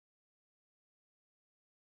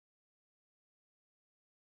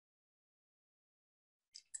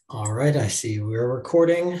All right, I see we're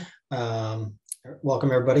recording.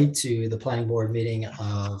 Welcome everybody to the planning board meeting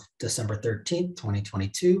of December 13th,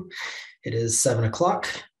 2022. It is 7 o'clock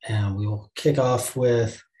and we will kick off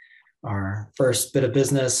with our first bit of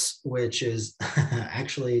business, which is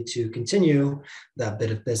actually to continue that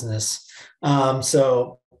bit of business.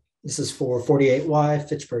 So this is for 48Y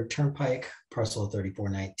Fitchburg Turnpike, parcel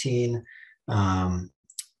 3419.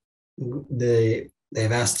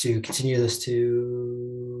 They've asked to continue this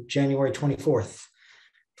to January 24th,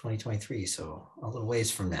 2023, so a little ways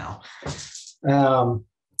from now. And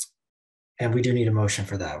we do need a motion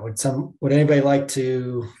for that. Would anybody like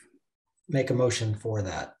to make a motion for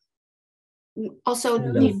that? Also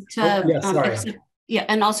need to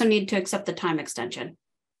yes, also need to accept the time extension.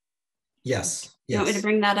 Yes. You want me to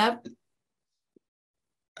bring that up?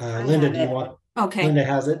 Linda, do you want? Okay. Linda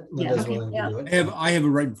has it. Linda's willing to do it. I have it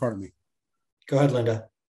right in front of me. Go ahead, Linda.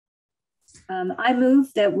 I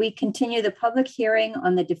move that we continue the public hearing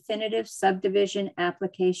on the definitive subdivision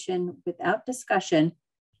application without discussion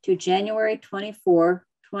to January 24,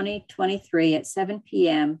 2023 at 7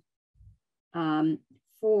 p.m.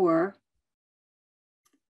 For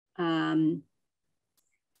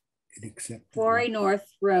Quarry North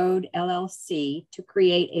Road LLC to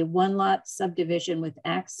create a one-lot subdivision with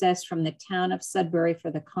access from the town of Sudbury for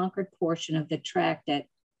the Concord portion of the tract at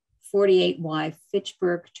 48Y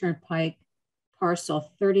Fitchburg Turnpike, parcel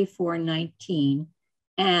 3419,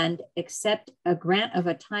 and accept a grant of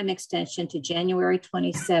a time extension to January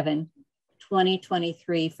 27,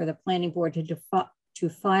 2023 for the planning board to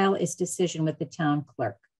file its decision with the town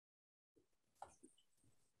clerk.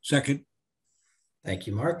 Second. Thank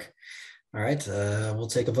you, Mark. All right, we'll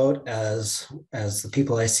take a vote as the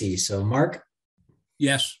people I see. So Mark?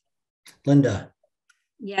 Yes. Linda?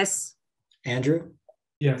 Yes. Andrew?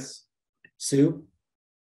 Yes. Sue?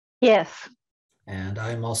 Yes. And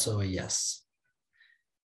I'm also a yes.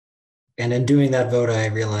 And in doing that vote, I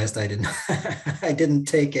realized I didn't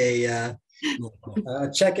take a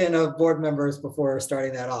check-in of board members before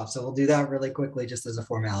starting that off. So we'll do that really quickly just as a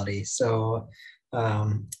formality. So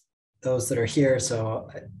those that are here, so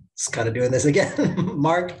I just kind of doing this again.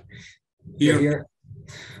 Mark? You're here.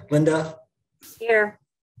 Linda? Here.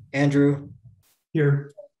 Andrew?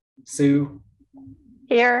 Here. Sue?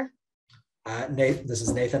 Here. Nathan, this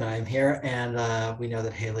is Nathan. I'm here, and we know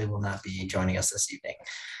that Haley will not be joining us this evening.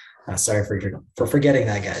 Sorry for forgetting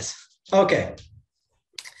that, guys. Okay,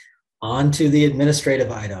 on to the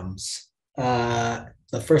administrative items.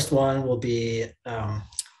 The first one will be the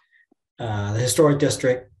Historic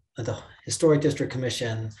District. The Historic District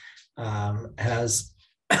Commission has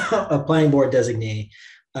a planning board designee.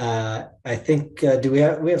 I think do we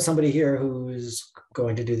have somebody here who's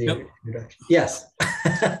going to do the introduction? Yes.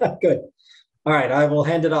 Good. All right, I will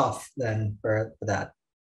hand it off then for that.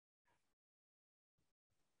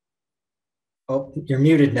 Oh, you're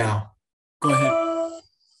muted now. Go ahead.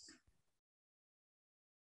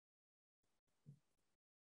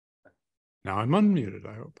 Now I'm unmuted,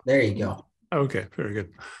 I hope. There you go. Okay, very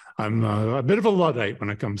good. I'm a bit of a Luddite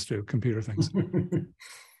when it comes to computer things.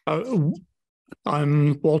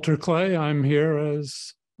 I'm Walter Clay. I'm here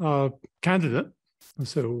as a candidate.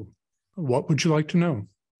 So what would you like to know?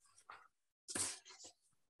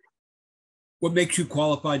 What makes you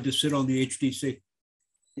qualified to sit on the HDC?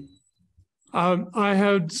 I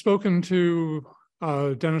had spoken to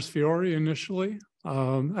Dennis Fiore initially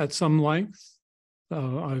at some length.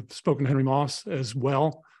 I've spoken to Henry Moss as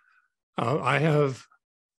well. I have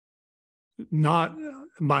not,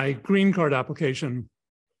 my green card application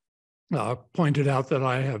pointed out that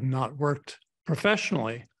I have not worked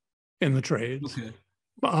professionally in the trades, Okay.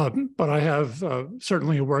 But I have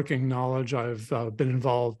certainly a working knowledge. I've been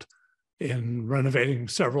involved in renovating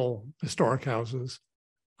several historic houses.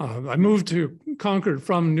 I moved to Concord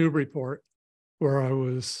from Newburyport, where I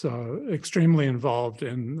was extremely involved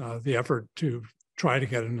in the effort to try to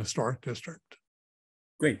get an historic district.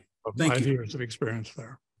 Great. Thank you. 5 years of experience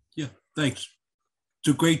there. Yeah, thanks.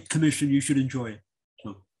 It's a great commission. You should enjoy it.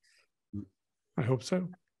 So. I hope so.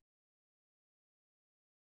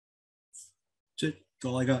 That's it. That's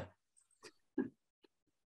all I got.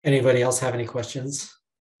 Anybody else have any questions?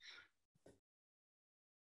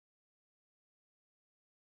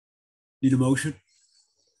 Need a motion?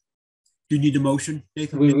 Do you need a motion,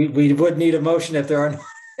 Nathan? We would need a motion if there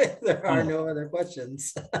are no other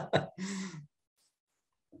questions.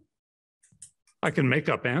 I can make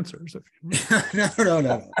up answers if you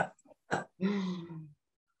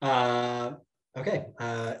No. Okay,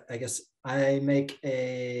 I guess I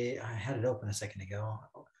had it open a second ago.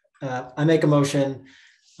 I make a motion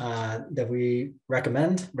that we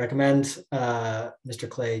recommend Mr.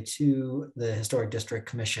 Clay to the Historic District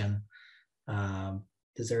Commission.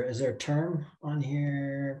 Is there a term on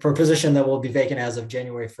here for a position that will be vacant as of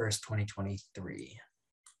January 1st, 2023?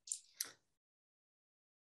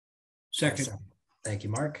 Second. Thank you,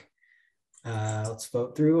 Mark. Let's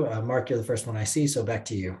vote through. Mark, you're the first one I see, so back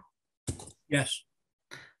to you. Yes.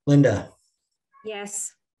 Linda.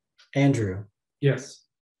 Yes. Andrew. Yes.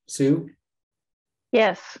 Sue.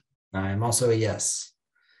 Yes. I'm also a yes.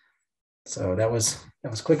 So that was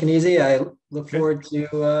quick and easy. I look forward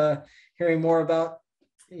to hearing more about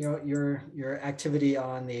your activity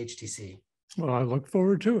on the HTC. Well, I look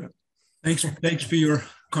forward to it. Thanks for your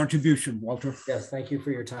contribution, Walter. Yes, thank you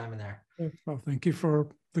for your time in there. Well, thank you for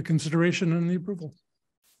the consideration and the approval.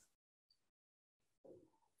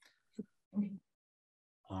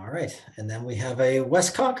 All right, and then we have a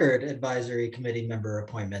West Concord Advisory Committee member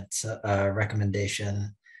appointment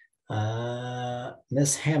recommendation.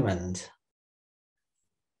 Ms. Hammond.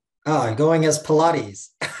 Going as Pilates.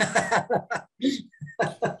 I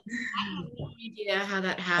have no idea how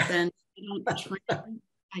that happened.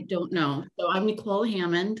 I don't know. So I'm Nicole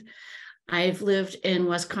Hammond. I've lived in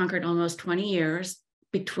West Concord almost 20 years,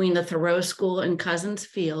 between the Thoreau School and Cousins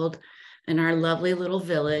Field and our lovely little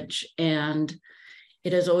village. And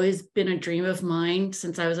it has always been a dream of mine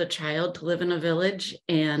since I was a child to live in a village.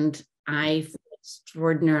 And I feel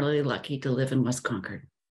extraordinarily lucky to live in West Concord.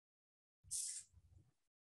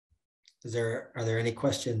 Are there any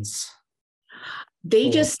questions?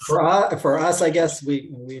 They just for us, I guess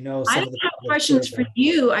we know. I don't have questions for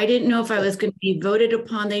you. I didn't know if I was going to be voted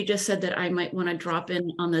upon. They just said that I might want to drop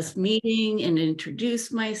in on this meeting and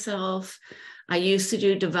introduce myself. I used to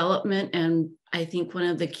do development, and I think one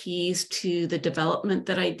of the keys to the development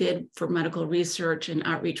that I did for medical research and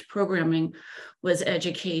outreach programming was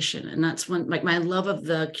education. And that's when, like, my love of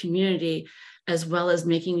the community, as well as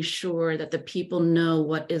making sure that the people know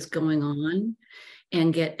what is going on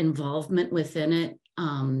and get involvement within it,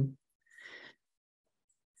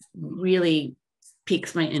 really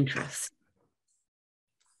piques my interest.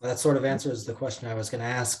 That sort of answers the question I was going to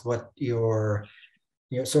ask, what your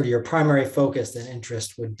primary focus and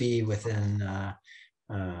interest would be within the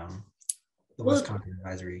West Concord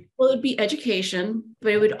Advisory. Well, it'd be education,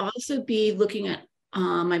 but it would also be looking at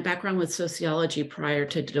my background with sociology prior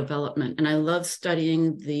to development. And I love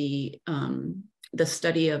studying the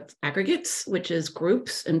study of aggregates, which is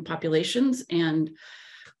groups and populations. And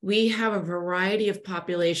we have a variety of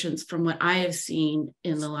populations from what I have seen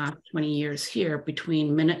in the last 20 years here,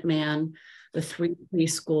 between Minuteman, the 3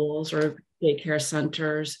 preschools or daycare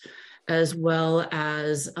centers, as well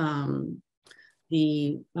as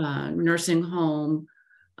the nursing home,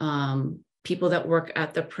 people that work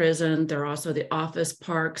at the prison. There are also the office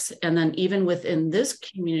parks. And then even within this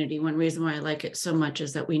community, one reason why I like it so much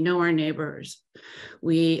is that we know our neighbors.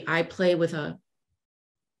 I play with a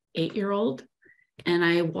 8-year-old, and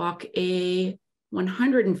I walk a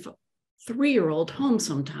 103-year-old home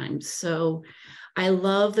sometimes. So I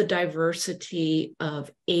love the diversity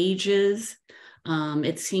of ages.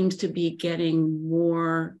 It seems to be getting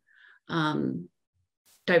more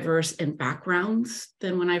diverse in backgrounds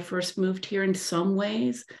than when I first moved here in some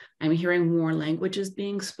ways. I'm hearing more languages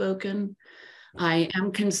being spoken. I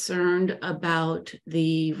am concerned about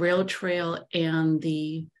the rail trail and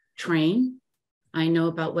the train. I know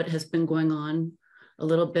about what has been going on a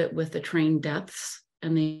little bit with the train deaths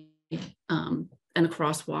and the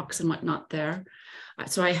crosswalks and whatnot there.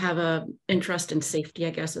 So I have an interest in safety,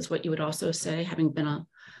 I guess is what you would also say, having been a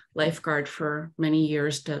lifeguard for many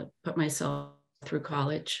years to put myself through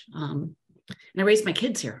college. And I raised my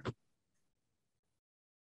kids here,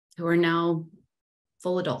 who are now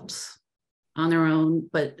full adults on their own,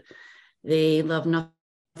 but they love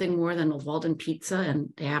nothing more than a Walden pizza, and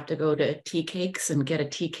they have to go to Tea Cakes and get a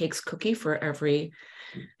Tea Cakes cookie for every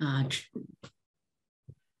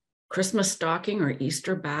Christmas stocking or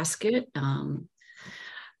Easter basket.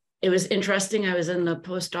 It was interesting. I was in the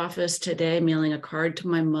post office today mailing a card to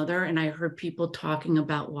my mother, and I heard people talking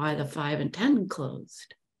about why the 5 and 10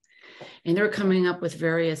 closed. And they were coming up with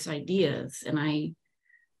various ideas. And I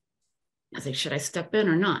was like, should I step in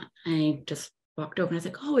or not? I just walked over and I was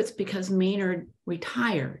like, oh, it's because Maynard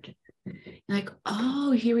retired. And like,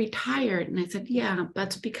 oh, he retired. And I said, yeah,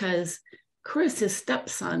 that's because Chris, his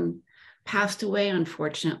stepson, passed away,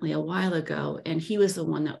 unfortunately, a while ago. And he was the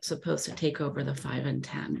one that was supposed to take over the 5 and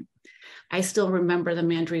 10. I still remember the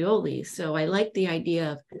Mandrioli. So I like the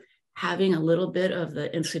idea of having a little bit of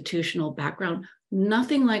the institutional background,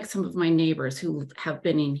 nothing like some of my neighbors who have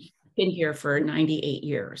been here for 98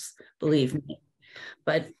 years, believe me.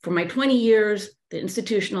 But for my 20 years, the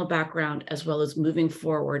institutional background, as well as moving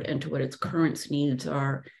forward into what its current needs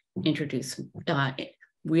are,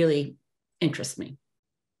 really interests me.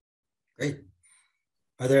 Great.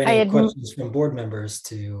 Are there any questions from board members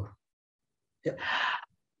to? Yep.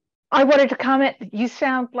 I wanted to comment. You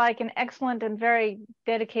sound like an excellent and very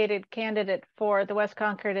dedicated candidate for the West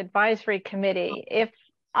Concord Advisory Committee. If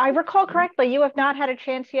I recall correctly, you have not had a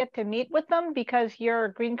chance yet to meet with them because your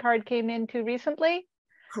green card came in too recently?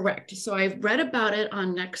 Correct. So I read about it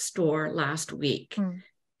on Nextdoor last week,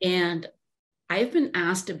 and I've been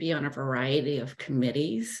asked to be on a variety of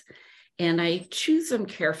committees, and I choose them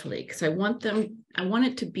carefully because I want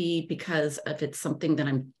it to be because if it's something that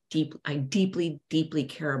I deeply, deeply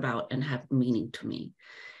care about and have meaning to me.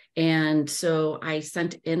 And so I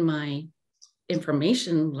sent in my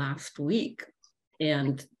information last week,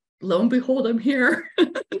 and lo and behold, I'm here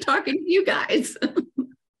talking to you guys.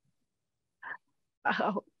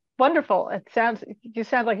 Oh, wonderful. You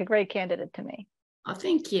sound like a great candidate to me. Oh,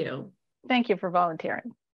 thank you. Thank you for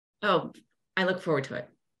volunteering. Oh, I look forward to it.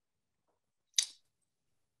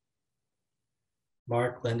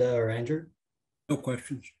 Mark, Linda, or Andrew? No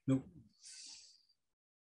questions. Nope.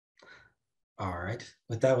 All right.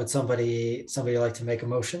 With that, would somebody like to make a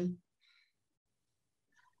motion?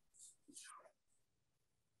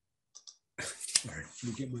 All right, let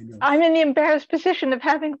me get my notes. I'm in the embarrassed position of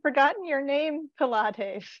having forgotten your name,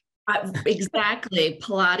 Pilates. Exactly.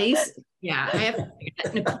 Pilates. Yeah, I have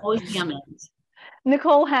Nicole Hammond.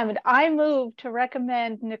 Nicole Hammond. I move to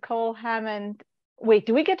recommend Nicole Hammond. Wait,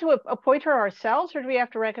 do we get to appoint her ourselves, or do we have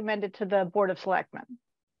to recommend it to the Board of Selectmen?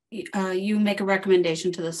 You make a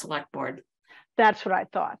recommendation to the Select Board. That's what I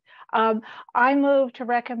thought. I move to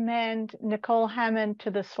recommend Nicole Hammond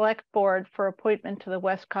to the Select Board for appointment to the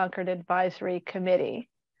West Concord Advisory Committee.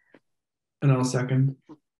 And I'll second.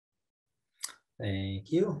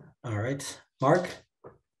 Thank you. All right. Mark?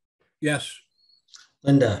 Yes.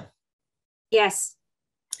 Linda? Yes.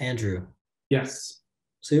 Andrew? Yes.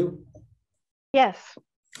 Sue? Yes.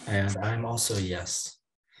 And I'm also yes.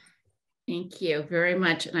 Thank you very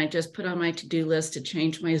much. And I just put on my to-do list to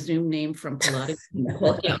change my Zoom name from Pilates to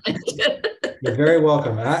Nicole Hammond. You're very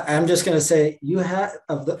welcome. I'm just going to say, you have,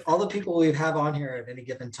 all the people we have on here at any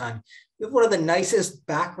given time, you have one of the nicest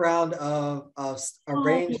background of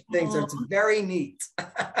arranged things. It's very neat.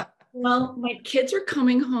 Well, my kids are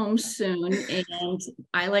coming home soon, and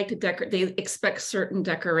I like to decorate. They expect certain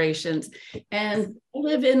decorations, and I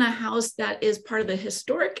live in a house that is part of the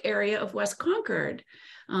historic area of West Concord.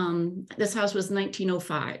 This house was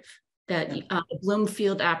 1905. That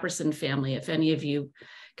Bloomfield Apperson family. If any of you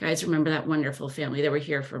guys remember that wonderful family, they were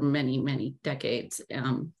here for many, many decades.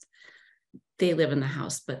 They live in the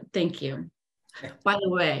house. But thank you. By the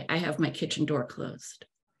way, I have my kitchen door closed.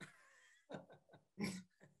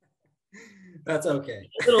 That's okay.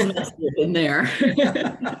 A little messy in there.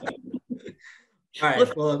 All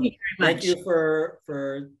right. Well, thank you for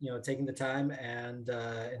taking the time, and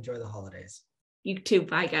enjoy the holidays. You too.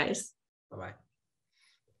 Bye, guys. Bye-bye.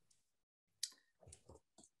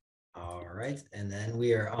 All right. And then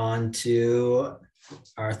we are on to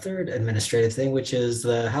our third administrative thing, which is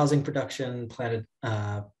the housing production plan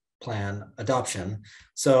adoption.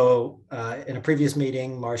 So in a previous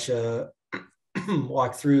meeting, Marcia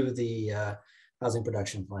walked through the housing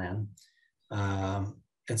production plan.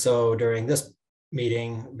 And so during this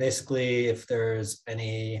meeting, basically, if there's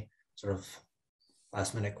any sort of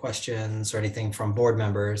last minute questions or anything from board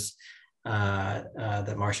members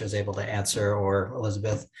that Marcia is able to answer, or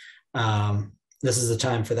Elizabeth, this is the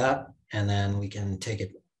time for that. And then we can take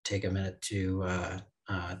a minute to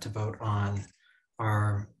vote on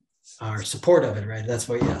our support of it, right? That's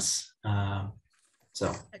what, yes.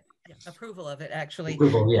 So approval of it, actually.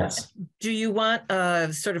 Approval, yes. Do you want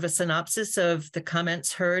sort of a synopsis of the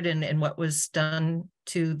comments heard and what was done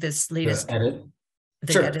to this latest edit?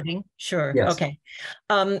 The Sure. editing? Sure. Yes. Okay.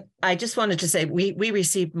 I just wanted to say we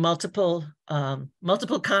received multiple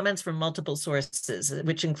comments from multiple sources,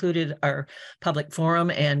 which included our public forum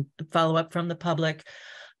and follow-up from the public,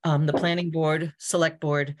 the planning board, select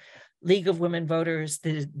board, League of Women Voters,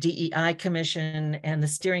 the DEI Commission, and the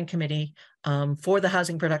steering committee for the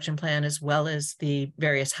housing production plan, as well as the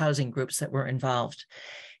various housing groups that were involved.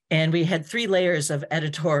 And we had 3 layers of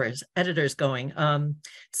editors going.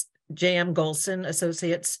 J.M. Golson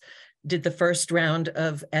Associates did the first round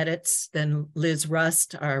of edits. Then Liz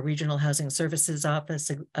Rust, our Regional Housing Services Office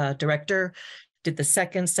director, did the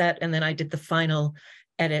second set. And then I did the final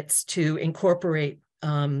edits to incorporate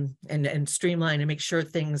and streamline and make sure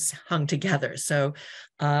things hung together. So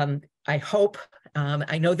I hope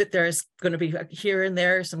I know that there's going to be here and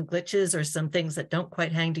there some glitches or some things that don't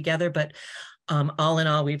quite hang together, but all in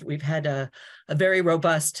all, we've had a very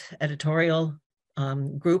robust editorial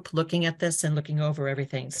group looking at this and looking over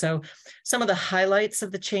everything. So some of the highlights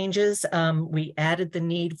of the changes, we added the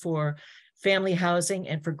need for family housing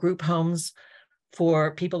and for group homes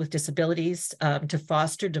for people with disabilities to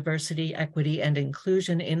foster diversity, equity, and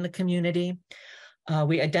inclusion in the community.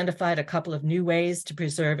 We identified a couple of new ways to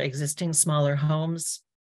preserve existing smaller homes.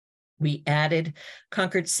 We added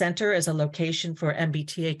Concord Center as a location for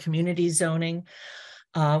MBTA community zoning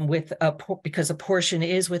because a portion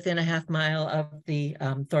is within a half mile of the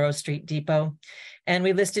Thoreau Street Depot. And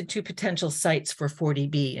we listed 2 potential sites for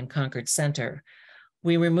 40B in Concord Center.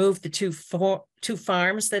 We removed the two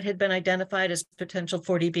farms that had been identified as potential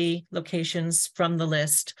 40B locations from the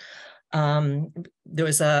list. There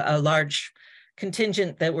was a large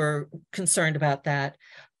contingent that were concerned about that.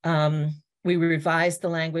 We revised the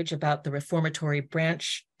language about the reformatory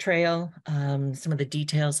branch trail, some of the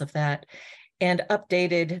details of that, and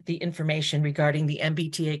updated the information regarding the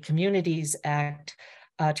MBTA Communities Act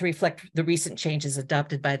to reflect the recent changes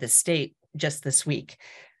adopted by the state just this week,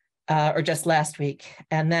 or just last week,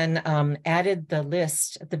 and then added the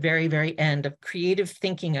list at the very, very end of creative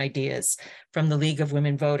thinking ideas from the League of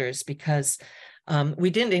Women Voters, because we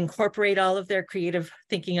didn't incorporate all of their creative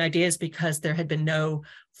thinking ideas because there had been no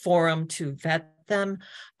forum to vet them.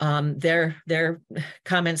 Their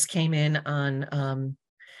comments came in on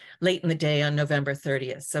late in the day on November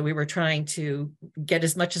 30th. So we were trying to get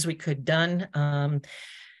as much as we could done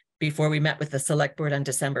before we met with the select board on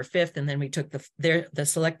December 5th. And then we took the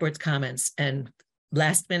select board's comments and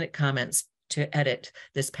last minute comments to edit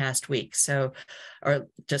this past week. So, or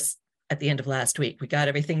just at the end of last week, we got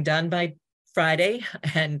everything done by Friday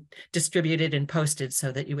and distributed and posted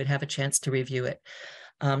so that you would have a chance to review it.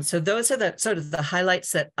 So those are the sort of the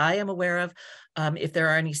highlights that I am aware of. If there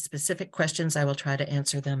are any specific questions, I will try to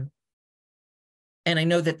answer them. And I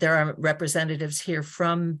know that there are representatives here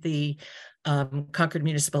from the Concord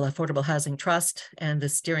Municipal Affordable Housing Trust and the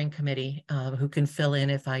steering committee who can fill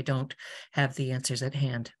in if I don't have the answers at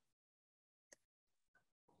hand.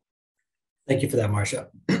 Thank you for that, Marcia.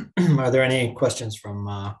 Are there any questions from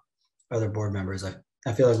other board members?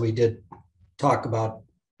 I feel like we did talk about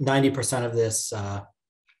 90% of this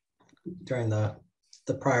during the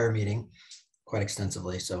prior meeting quite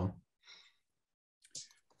extensively. So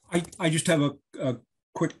I just have a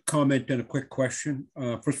quick comment and a quick question.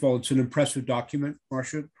 First of all, it's an impressive document,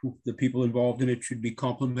 Marcia. The people involved in it should be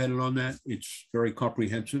complimented on that. It's very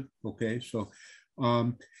comprehensive. Okay, so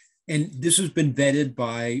and this has been vetted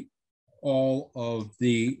by all of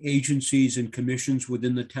the agencies and commissions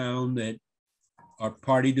within the town that are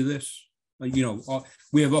party to this. You know,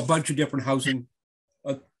 we have a bunch of different housing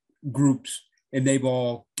groups, and they've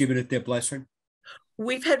all given it their blessing.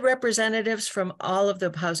 We've had representatives from all of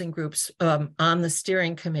the housing groups on the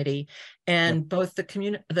steering committee, and both the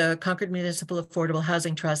Concord Municipal Affordable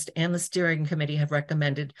Housing Trust and the steering committee have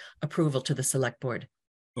recommended approval to the select board.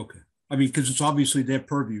 Okay. I mean, because it's obviously their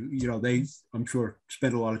purview. You know, they, I'm sure,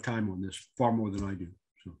 spend a lot of time on this, far more than I do.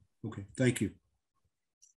 So, okay, thank you.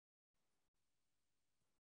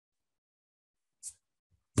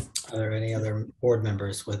 are there any other board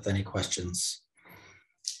members with any questions?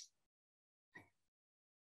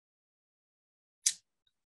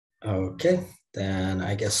 Okay, then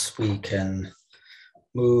I guess we can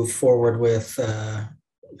move forward with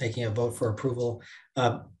making a vote for approval.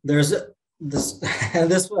 There's this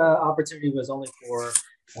opportunity was only for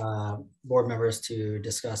board members to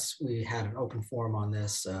discuss. We had an open forum on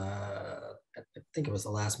this. I think it was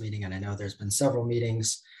the last meeting, and I know there's been several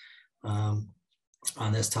meetings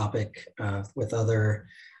on this topic with other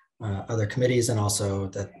committees, and also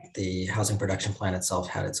that the housing production plan itself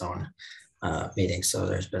had its own meeting. So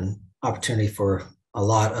there's been opportunity for a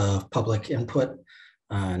lot of public input.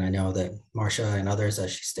 And I know that Marcia and others,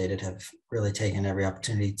 as she stated, have really taken every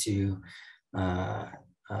opportunity to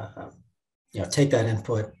take that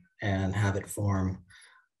input and have it form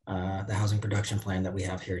the housing production plan that we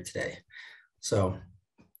have here today. So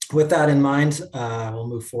with that in mind, we'll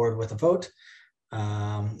move forward with a vote.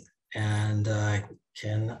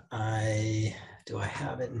 Do I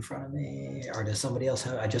have it in front of me, or does somebody else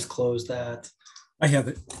have it? I just closed that. I have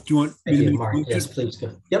it. Do you want me to make a motion? Yes, please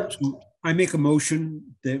go. Yep. So I make a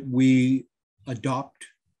motion that we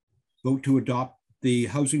vote to adopt the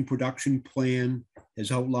housing production plan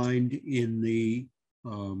as outlined in the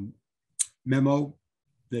memo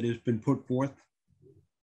that has been put forth.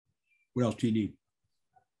 What else do you need?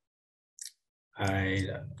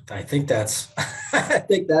 I think that's I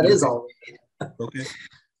think that is all we need. Okay.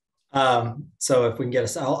 So if we can get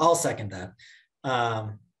us, I'll second that.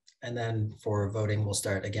 And then for voting, we'll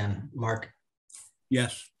start again. Mark,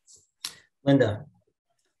 Yes. Linda,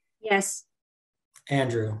 Yes.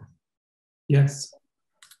 Andrew, Yes.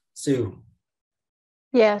 Sue,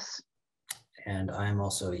 Yes. and I'm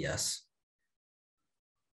also yes.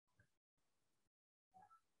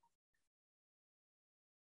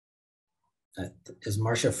 Is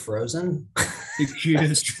Marcia frozen? She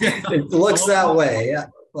is. It looks that way.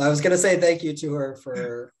 Well, I was going to say thank you to her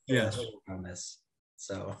for Yes. on this.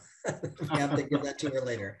 So we have to give that to her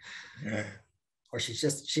later. Or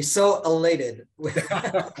she's so elated.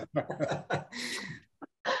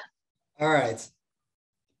 All right.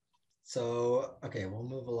 So, okay, we'll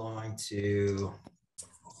move along to,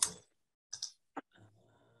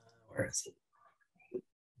 where is it?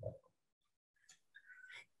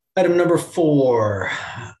 Item number 4,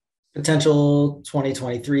 potential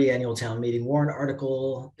 2023 annual town meeting warrant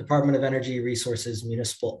article, Department of Energy Resources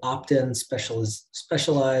Municipal Opt-in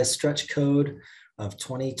Specialized Stretch Code of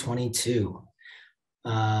 2022.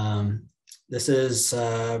 This is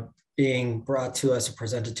being brought to us or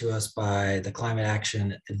presented to us by the Climate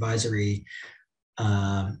Action Advisory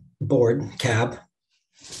Board, CAB.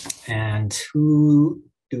 And who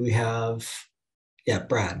do we have? Yeah,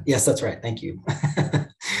 Brad. Yes, that's right. Thank you.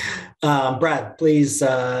 Brad, please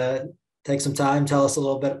take some time. Tell us a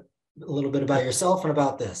little bit about yourself and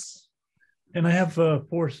about this. And I have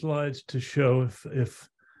 4 slides to show if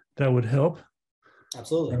that would help.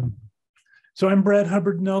 Absolutely. So I'm Brad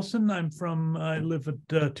Hubbard Nelson. I live at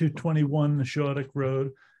 221 Neshotic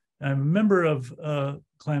Road. I'm a member of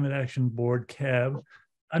Climate Action Board, CAB.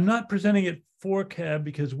 I'm not presenting it for CAB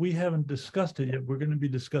because we haven't discussed it yet. We're going to be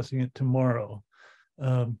discussing it tomorrow.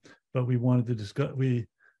 But we wanted to discuss,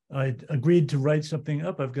 I agreed to write something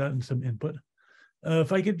up. I've gotten some input.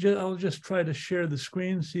 If I could, I'll just try to share the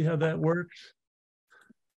screen, see how that works.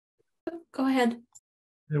 Go ahead.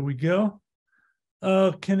 There we go.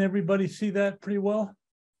 Can everybody see that pretty well?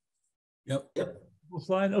 Yep.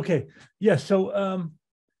 Slide. Okay. Yeah. So I'm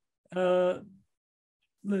a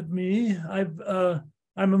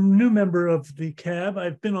new member of the CAB.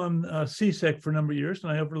 I've been on CSEC for a number of years,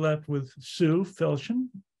 and I overlapped with Sue Felshen.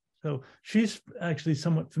 So she's actually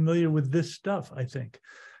somewhat familiar with this stuff, I think.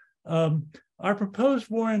 Our proposed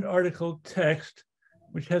warrant article text,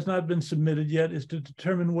 which has not been submitted yet, is to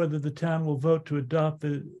determine whether the town will vote to adopt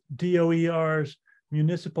the DOER's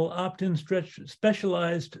Municipal Opt-in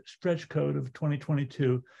Specialized Stretch Code of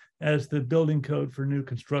 2022 as the building code for new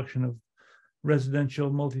construction of residential,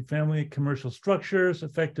 multifamily, commercial structures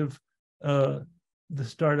effective the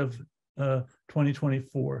start of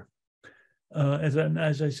 2024.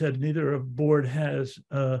 As I said, neither board has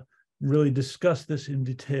really discussed this in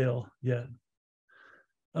detail yet.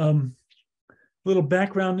 Little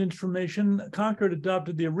background information. Concord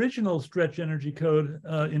adopted the original Stretch Energy Code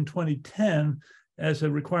in 2010 as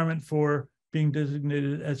a requirement for being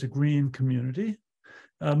designated as a green community.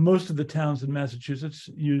 Most of the towns in Massachusetts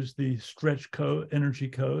use the Stretch Energy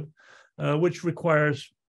Code, which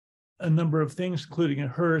requires a number of things, including a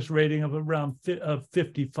HERS rating of around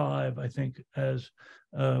 55, I think,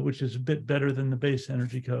 which is a bit better than the base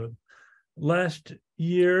energy code. Last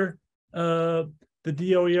year, the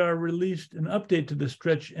DOER released an update to the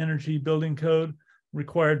Stretch Energy Building Code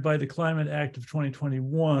required by the Climate Act of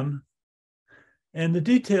 2021. And the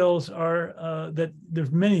details are that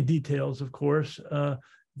there's many details, of course,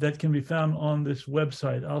 that can be found on this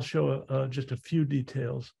website. I'll show just a few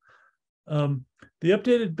details. The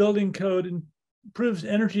updated building code improves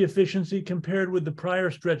energy efficiency compared with the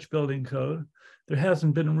prior Stretch building code. There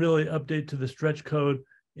hasn't been really an update to the Stretch code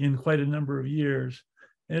in quite a number of years.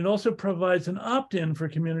 And it also provides an opt-in for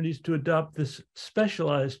communities to adopt this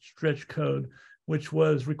specialized Stretch code, which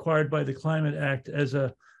was required by the Climate Act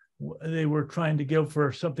they were trying to go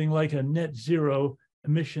for something like a net zero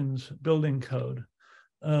emissions building code.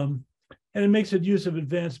 And it makes it use of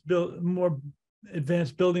more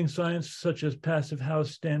advanced building science, such as passive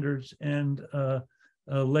house standards and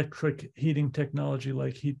electric heating technology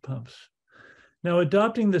like heat pumps. Now,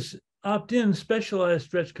 adopting this opt-in specialized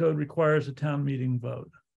Stretch code requires a town meeting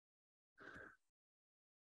vote.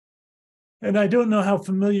 And I don't know how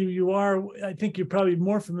familiar you are. I think you're probably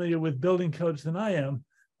more familiar with building codes than I am.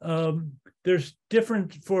 There's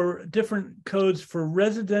different codes for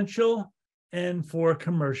residential and for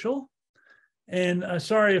commercial. And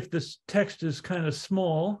sorry if this text is kind of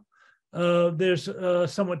small. There's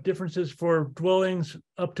somewhat differences for dwellings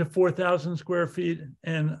up to 4,000 square feet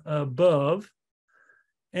and above.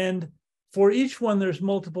 And for each one, there's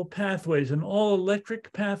multiple pathways, and all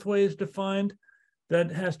electric pathways defined. that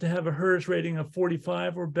has to have a HERS rating of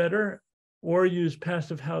 45 or better, or use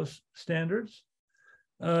passive house standards.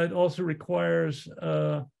 It also requires,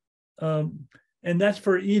 and that's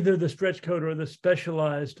for either the stretch code or the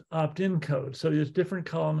specialized opt-in code. So there's different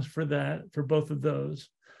columns for that, for both of those.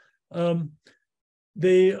 The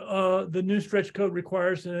new stretch code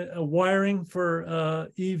requires a wiring for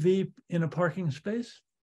EV in a parking space.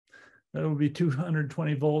 That would be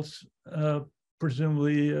 220 volts,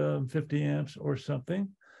 presumably 50 amps or something.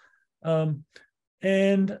 So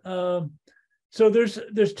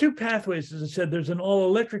there's two pathways, as I said. There's an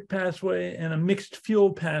all-electric pathway and a mixed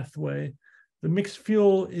fuel pathway. The mixed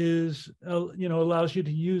fuel is, allows you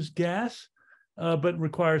to use gas, but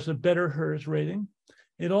requires a better HERS rating.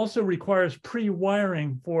 It also requires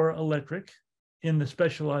pre-wiring for electric in the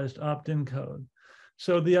specialized opt-in code.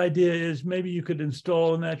 So the idea is maybe you could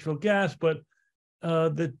install natural gas, but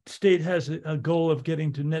the state has a goal of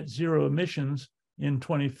getting to net zero emissions in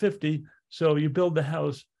 2050. So you build the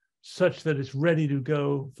house such that it's ready to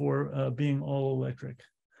go for being all electric.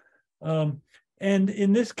 And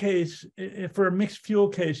in this case, for a mixed fuel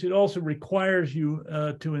case, it also requires you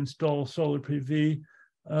to install solar PV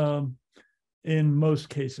in most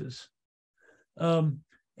cases.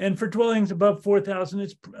 And for dwellings above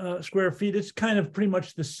 4,000 square feet, it's kind of pretty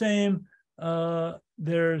much the same.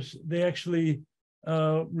 They actually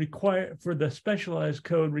require, for the specialized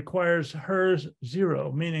code, requires HERS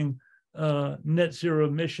 0, meaning net zero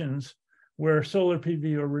emissions, where solar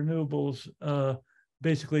PV or renewables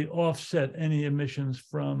basically offset any emissions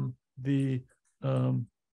from the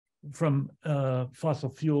fossil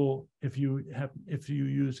fuel if you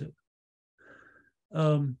use it.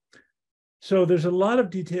 So there's a lot of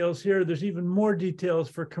details here. There's even more details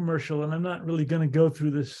for commercial, and I'm not really going to go through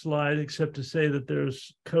this slide except to say that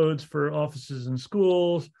there's codes for offices and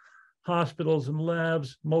schools, hospitals and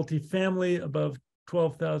labs, multifamily above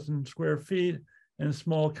 12,000 square feet, and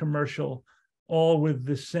small commercial, all with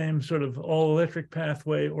the same sort of all electric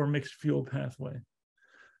pathway or mixed fuel pathway.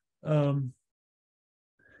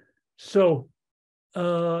 So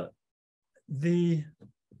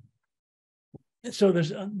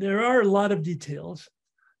there are a lot of details,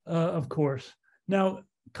 of course. Now,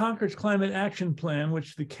 Concord's Climate Action Plan,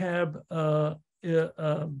 which the CAB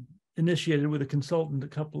initiated with a consultant a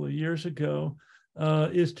couple of years ago,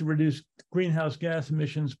 is to reduce greenhouse gas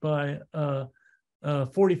emissions by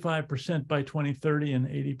 45% by 2030 and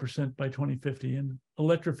 80% by 2050. And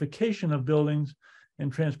electrification of buildings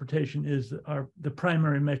and transportation is the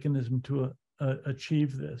primary mechanism to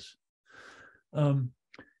achieve this.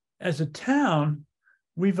 As a town,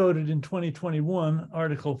 we voted in 2021,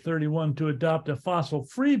 Article 31, to adopt a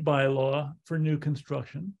fossil-free bylaw for new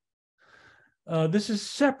construction. This is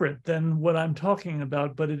separate than what I'm talking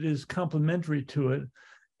about, but it is complementary to it.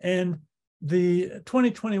 And the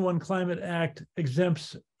 2021 Climate Act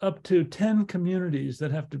exempts up to 10 communities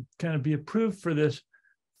that have to kind of be approved for this,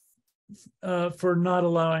 for not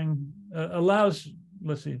allowing,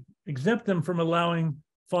 exempt them from allowing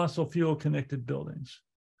fossil fuel connected buildings.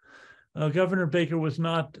 Governor Baker was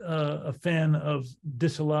not a fan of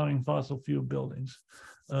disallowing fossil fuel buildings.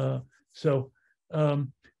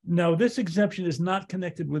 Now this exemption is not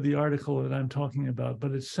connected with the article that I'm talking about,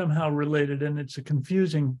 but it's somehow related, and it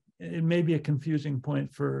may be a confusing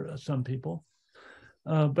point for some people.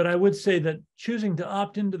 But I would say that choosing to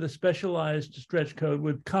opt into the specialized stretch code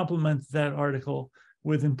would complement that article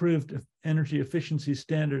with improved energy efficiency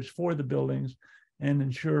standards for the buildings and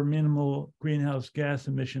ensure minimal greenhouse gas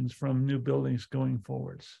emissions from new buildings going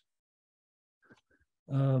forwards.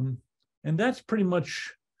 And that's pretty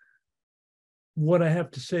much what I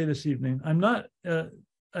have to say this evening. I'm not,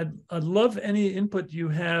 I'd love any input you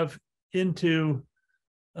have into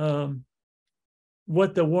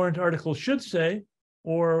what the warrant article should say,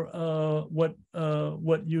 or what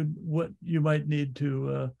you might need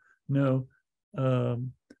to know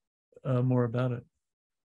more about it.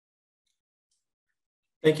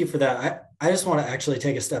 Thank you for that. I just want to actually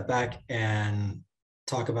take a step back and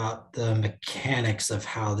talk about the mechanics of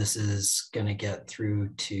how this is going to get through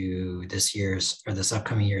to this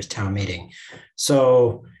upcoming year's town meeting.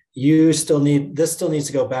 So this still needs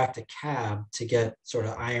to go back to CAB to get sort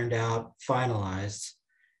of ironed out, finalized.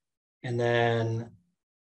 And then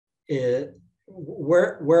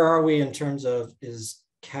where are we in terms of, is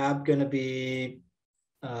CAB going to be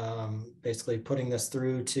basically putting this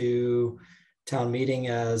through to town meeting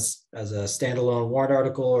as a standalone warrant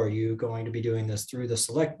article, or are you going to be doing this through the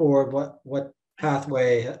select board? What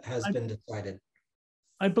pathway has been decided?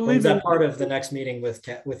 I believe that part of the next meeting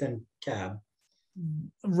within CAB.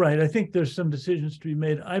 Right. I think there's some decisions to be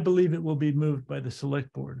made. I believe it will be moved by the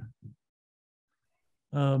select board.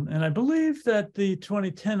 And I believe that the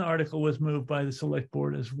 2010 article was moved by the select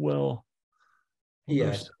board as well.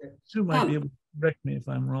 Yeah. Sue might be able to correct me if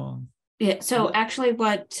I'm wrong. Yeah, so actually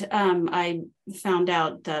what I found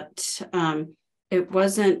out that it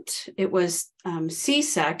was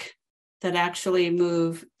CSEC that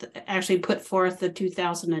actually put forth the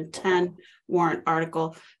 2010 warrant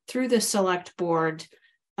article through the select board.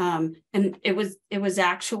 And it was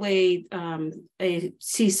actually a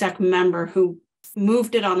CSEC member who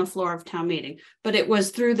moved it on the floor of town meeting, but it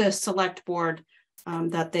was through the select board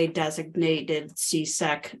that they designated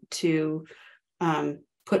CSEC to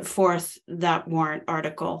put forth that warrant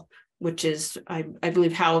article, which is, I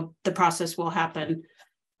believe, how the process will happen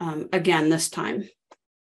again this time.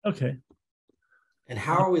 Okay. And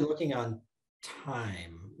how are we looking on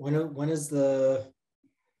time? When does this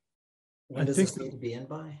need to be in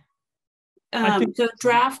by? So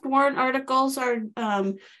draft warrant articles are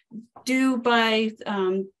due by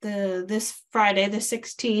this Friday, the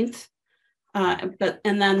 16th.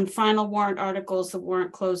 And then final warrant articles, the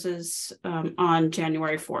warrant closes on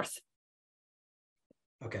January 4th.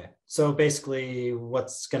 Okay, so basically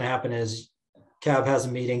what's going to happen is CAB has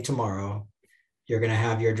a meeting tomorrow. You're going to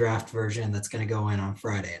have your draft version that's going to go in on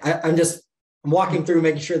Friday. I'm walking through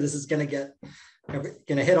making sure this is going to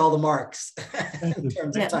hit all the marks in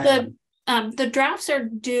terms of time. The drafts are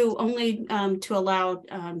due only to allow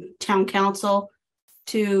town council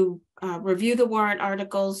to review the warrant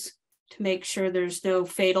articles to make sure there's no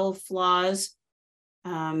fatal flaws,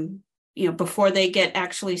 before they get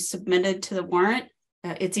actually submitted to the warrant.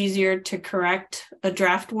 It's easier to correct a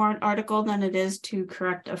draft warrant article than it is to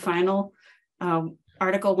correct a final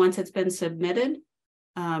article once it's been submitted.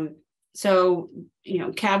 So,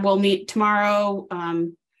 CAB will meet tomorrow,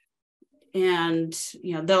 and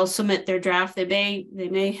they'll submit their draft. They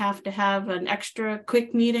may have to have an extra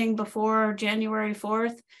quick meeting before January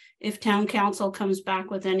 4th if town council comes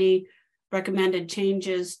back with any recommended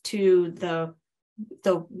changes to the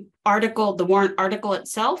article, the warrant article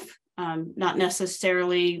itself, not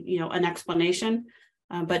necessarily an explanation,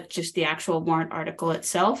 but just the actual warrant article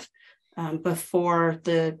itself, before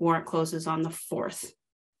the warrant closes on the 4th.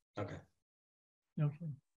 Okay. Okay.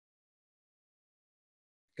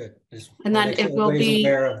 Good. And then it will be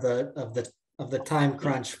aware of the time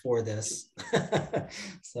crunch for this.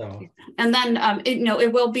 So. And then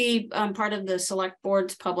it will be part of the select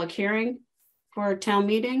board's public hearing for town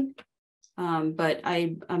meeting. But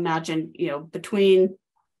I imagine between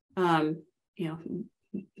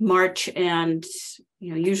March and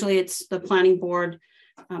usually it's the planning board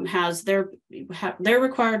has their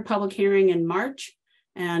required public hearing in March,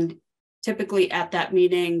 and typically at that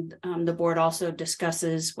meeting, the board also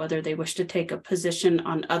discusses whether they wish to take a position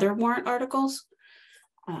on other warrant articles.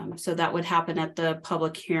 So that would happen at the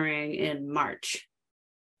public hearing in March.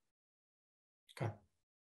 Okay.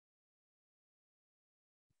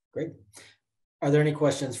 Great. Are there any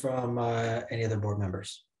questions from any other board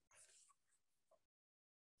members?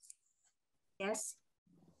 Yes,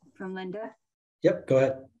 from Linda. Yep, go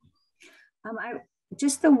ahead.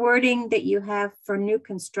 Just the wording that you have for new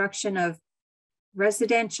construction of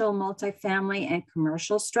residential, multifamily, and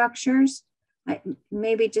commercial structures.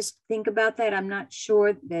 Maybe just think about that. I'm not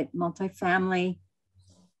sure that multifamily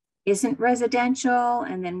isn't residential.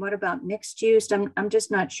 And then what about mixed use? I'm just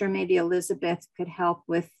not sure. Maybe Elizabeth could help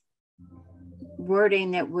with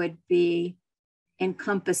wording that would be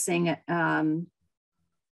encompassing,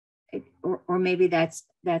 or maybe that's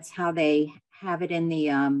how they have it in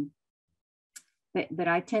the, but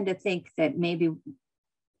I tend to think that maybe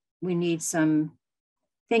we need some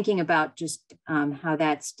thinking about just how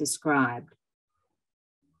that's described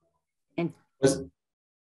in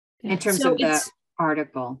terms of the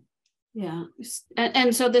article. Yeah,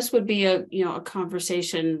 and so this would be a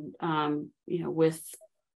conversation with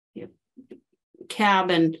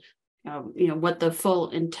CAB and what the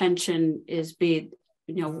full intention is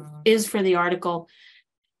is for the article.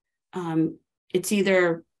 It's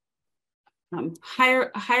either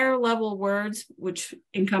higher level words which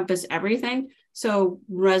encompass everything. So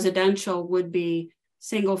residential would be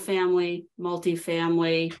single family,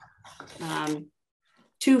 multifamily,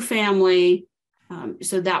 two family.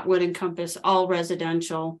 So that would encompass all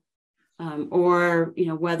residential, or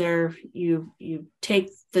whether you take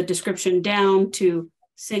the description down to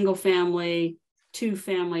single family, two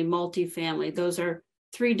family, multifamily. Those are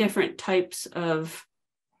three different types of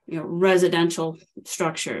residential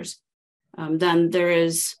structures. Then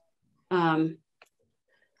there's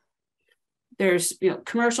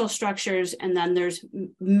commercial structures, and then there's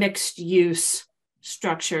mixed use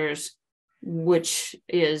structures, which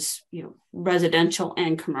is residential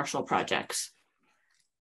and commercial projects.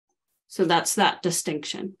 So that's that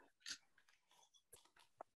distinction.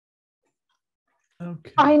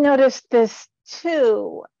 Okay. I noticed this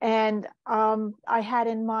too, and I had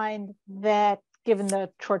in mind that given the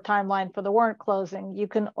short timeline for the warrant closing, you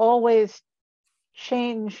can always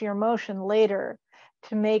change your motion later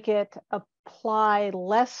to make it apply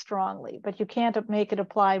less strongly, but you can't make it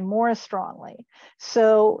apply more strongly.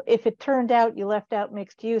 So if it turned out you left out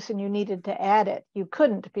mixed use and you needed to add it, you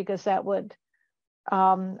couldn't, because that would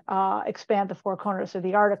expand the four corners of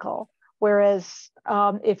the article. Whereas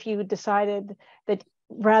if you decided that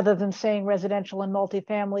rather than saying residential and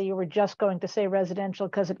multifamily, you were just going to say residential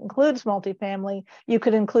because it includes multifamily, you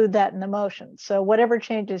could include that in the motion. So whatever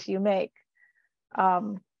changes you make,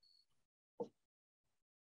 throwing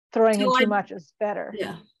in too much is better.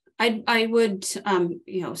 Yeah, I would,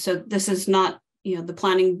 you know, so this is not, you know, the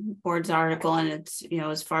planning board's article, and it's, you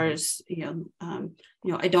know, as far as, you know,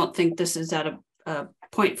 I don't think this is at a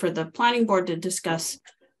point for the planning board to discuss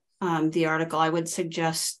the article. I would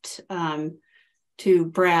suggest to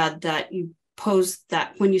Brad that you pose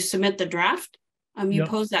that when you submit the draft, you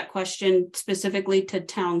pose that question specifically to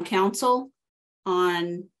town council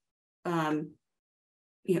on,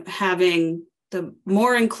 you know, having the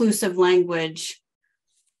more inclusive language,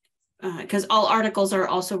 because all articles are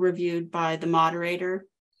also reviewed by the moderator,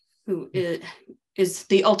 who is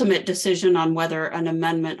the ultimate decision on whether an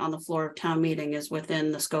amendment on the floor of town meeting is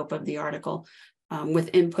within the scope of the article,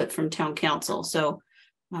 with input from town council. So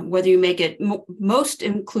whether you make it most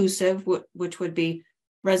inclusive, which would be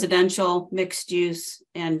residential, mixed use,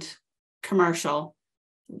 and commercial,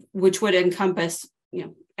 which would encompass, you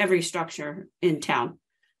know, every structure in town.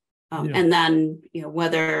 And then, you know,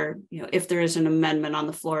 whether, you know, if there is an amendment on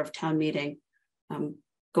the floor of town meeting,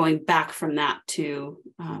 going back from that to,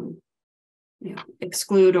 you know,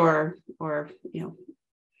 exclude or, you know,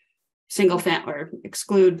 single family, or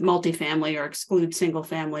exclude multifamily, or exclude single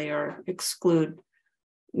family, or exclude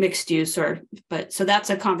mixed use, or, but so that's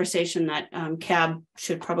a conversation that CAB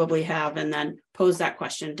should probably have, and then pose that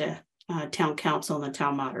question to town council and the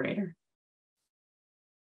town moderator.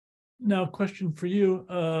 Now, question for you.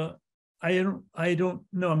 I don't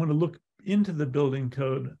know. I'm going to look into the building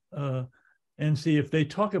code and see if they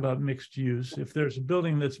talk about mixed use. If there's a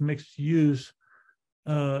building that's mixed use,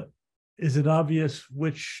 is it obvious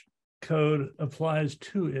which code applies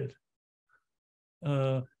to it?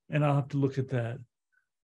 And I'll have to look at that.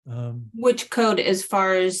 Which code, as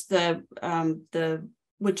far as the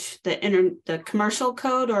commercial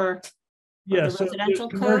code, or yeah, the so residential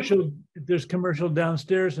code? There's commercial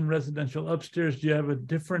downstairs and residential upstairs. Do you have a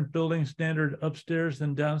different building standard upstairs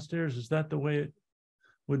than downstairs? Is that the way it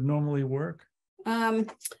would normally work? I'm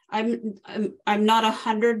not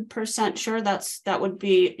 100% sure. That would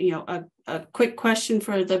be, you know, a quick question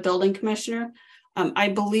for the building commissioner. I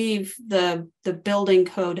believe the building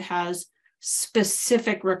code has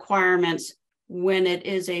specific requirements when it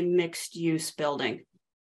is a mixed use building.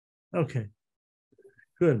 Okay,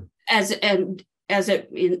 good.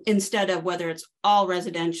 Instead of whether it's all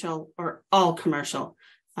residential or all commercial.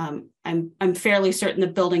 I'm fairly certain the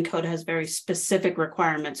building code has very specific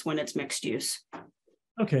requirements when it's mixed use.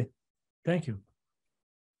 Okay, thank you.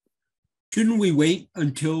 Shouldn't we wait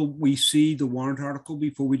until we see the warrant article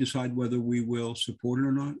before we decide whether we will support it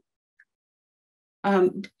or not?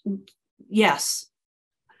 Yes.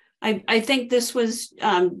 I think this was,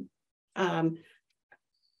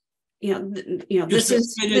 this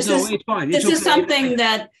is something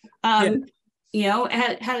that, you know,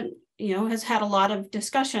 has had a lot of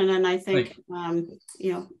discussion. And I think,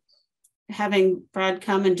 you know, having Brad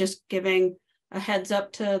come and just giving a heads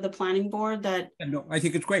up to the planning board that. No, I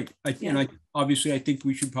think it's great. And obviously I think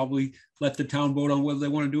we should probably let the town vote on whether they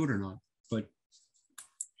want to do it or not, but.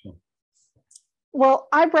 So. Well,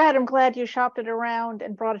 Brad, I'm glad you shopped it around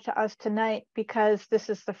and brought it to us tonight, because this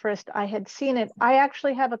is the first I had seen it. I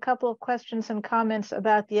actually have a couple of questions and comments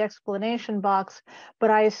about the explanation box, but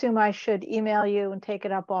I assume I should email you and take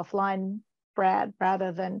it up offline, Brad,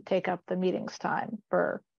 rather than take up the meeting's time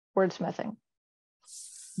for wordsmithing.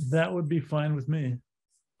 That would be fine with me.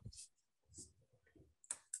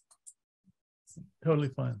 Totally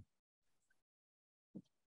fine.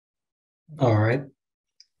 All right.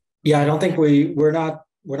 Yeah, I don't think we're not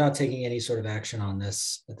taking any sort of action on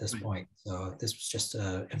this at this point. So this was just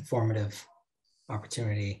an informative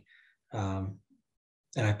opportunity. And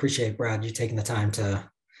I appreciate, Brad, you taking the time to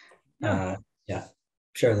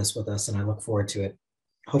share this with us, and I look forward to it.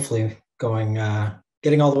 Hopefully getting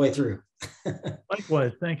all the way through.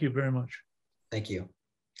 Likewise, thank you very much. Thank you.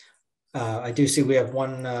 I do see we have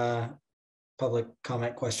one public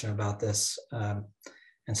comment question about this.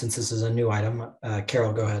 And since this is a new item,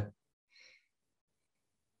 Carol, go ahead.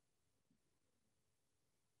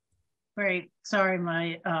 Great. Sorry,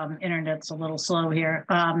 my internet's a little slow here.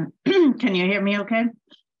 Can you hear me okay?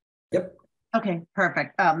 Yep. Okay,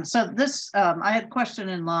 perfect. So this, I had a question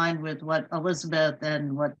in line with what Elizabeth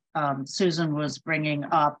and what Susan was bringing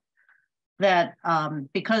up, that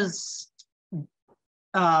because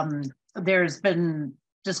there's been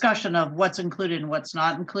discussion of what's included and what's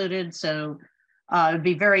not included. So I'd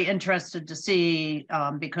be very interested to see,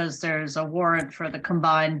 because there's a warrant for the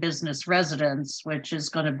combined business residence, which is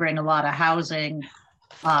going to bring a lot of housing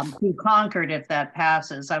to Concord if that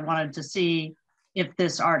passes. I wanted to see if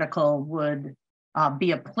this article would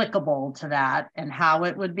be applicable to that and how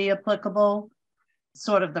it would be applicable.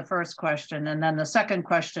 Sort of the first question. And then the second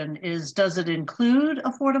question is, does it include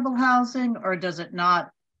affordable housing or does it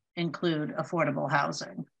not include affordable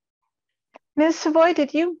housing? Ms. Savoy,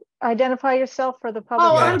 did you identify yourself for the public?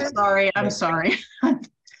 Oh, Yeah. I'm sorry. I'm sorry. I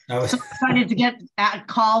was Excited to get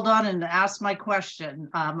called on and to ask my question.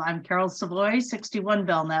 I'm Carol Savoy, 61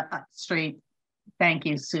 Belknap Street. Thank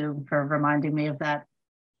you, Sue, for reminding me of that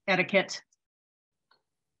etiquette.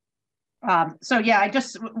 So yeah, I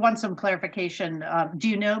just want some clarification. Do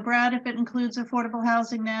you know, Brad, if it includes affordable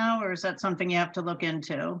housing now, or is that something you have to look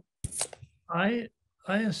into? I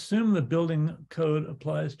assume the building code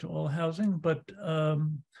applies to all housing, but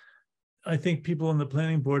I think people on the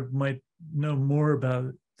planning board might know more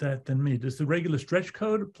about that than me. Does the regular stretch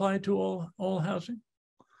code apply to all housing?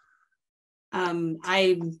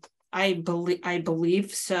 I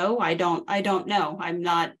believe so. I don't know. I'm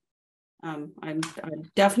not. I'm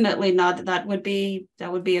definitely not. That would be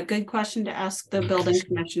a good question to ask the building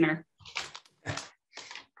commissioner.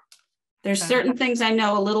 There's certain things I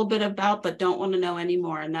know a little bit about, but don't want to know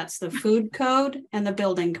anymore, and that's the food code and the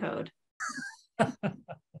building code.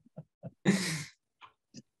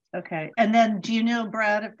 Okay, and then do you know,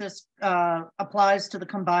 Brad, if this applies to the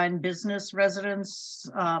combined business residence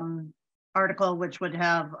article, which would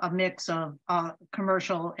have a mix of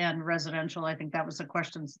commercial and residential? I think that was the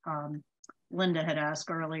question Linda had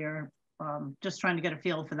asked earlier. Just trying to get a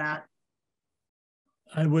feel for that.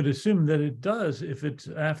 I would assume that it does if it's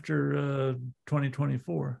after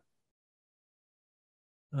 2024.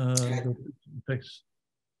 Affects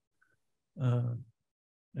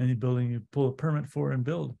any building you pull a permit for and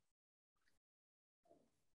build.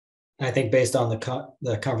 I think based on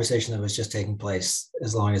the conversation that was just taking place,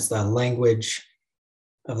 as long as the language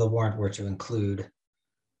of the warrant were to include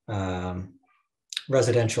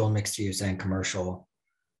residential, mixed use, and commercial,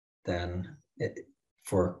 then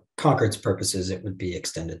for Concord's purposes, it would be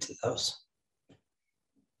extended to those.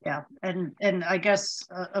 Yeah, and I guess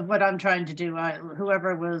what I'm trying to do,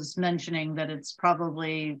 whoever was mentioning that it's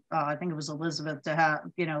probably, I think it was Elizabeth, to have,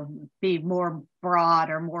 be more broad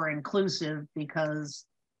or more inclusive, because,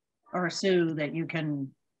 or Sue, that you can't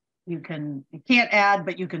add,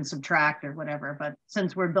 but you can subtract or whatever. But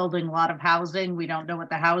since we're building a lot of housing, we don't know what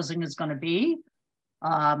the housing is going to be,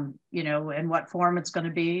 and what form it's going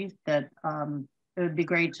to be. That it would be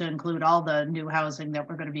great to include all the new housing that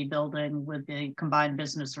we're going to be building with the combined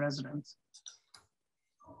business residence,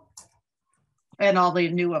 and all the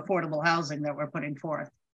new affordable housing that we're putting forth.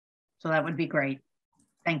 So that would be great.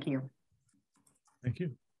 Thank you. Thank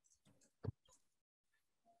you.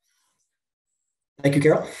 Thank you,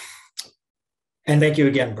 Carol. And thank you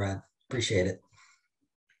again, Brad. Appreciate it.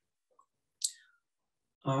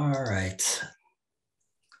 All right.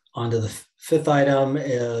 On to the fifth item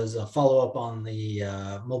is a follow-up on the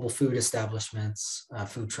mobile food establishments,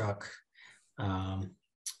 food truck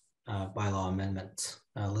bylaw amendment.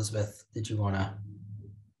 Elizabeth, did you want to?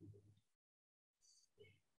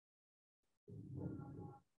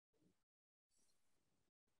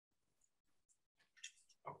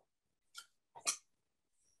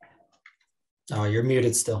 Oh, you're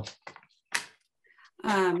muted still.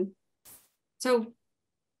 So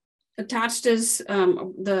attached is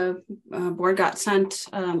the board got sent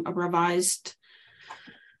a revised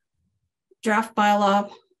draft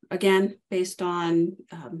bylaw, again, based on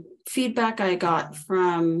feedback I got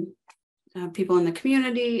from people in the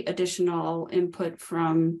community, additional input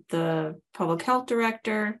from the public health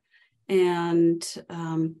director, and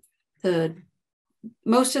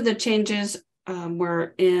most of the changes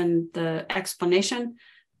were in the explanation,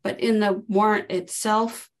 but in the warrant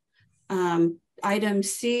itself, item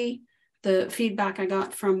C, the feedback I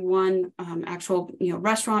got from one actual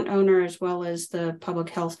restaurant owner as well as the public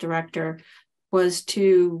health director was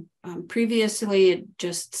to previously it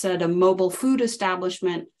just said a mobile food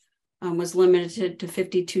establishment was limited to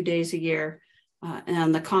 52 days a year.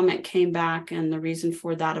 And the comment came back, and the reason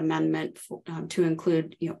for that amendment to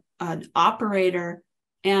include an operator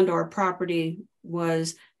and or property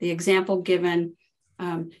was the example given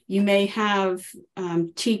You may have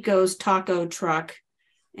Tico's taco truck,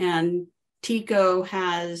 and Tico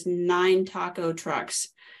has 9 taco trucks.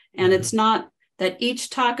 And it's not that each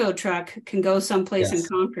taco truck can go someplace in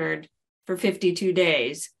Concord for 52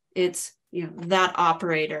 days. It's, you know, that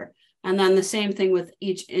operator. And then the same thing with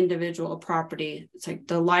each individual property. It's like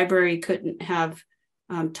the library couldn't have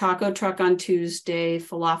taco truck on Tuesday,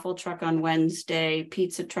 falafel truck on Wednesday,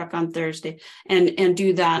 pizza truck on Thursday, and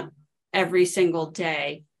do that every single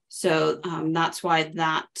day. So that's why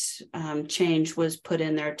that change was put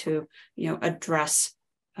in there to, you know, address,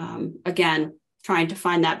 again, trying to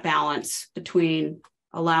find that balance between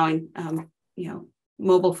allowing, you know,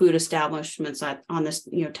 mobile food establishments on this,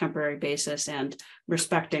 you know, temporary basis and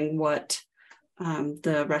respecting what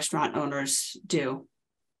the restaurant owners do.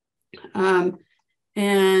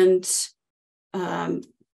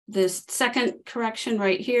 This second correction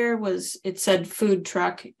right here was, it said food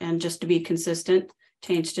truck, and just to be consistent,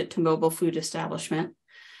 changed it to mobile food establishment.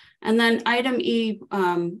 And then item E,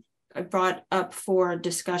 I brought up for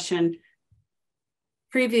discussion.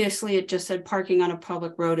 Previously, it just said parking on a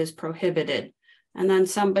public road is prohibited. And then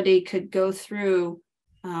somebody could go through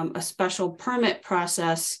a special permit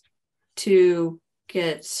process to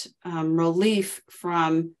get relief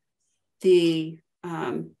from the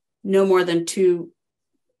no more than 2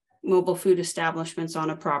 mobile food establishments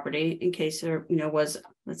on a property, in case there, you know, was,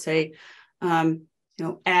 let's say, you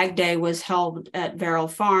know, Ag Day was held at Verrill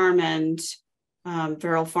Farm, and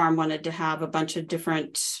Verrill Farm wanted to have a bunch of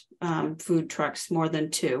different food trucks, more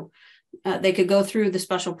than 2. They could go through the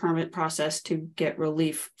special permit process to get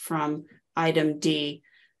relief from item D.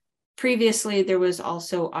 Previously, there was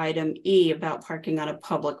also item E about parking on a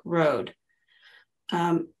public road.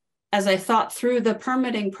 As I thought through the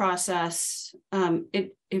permitting process,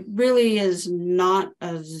 it really is not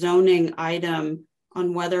a zoning item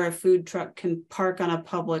on whether a food truck can park on a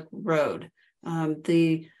public road.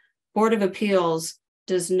 The Board of Appeals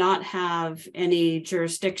does not have any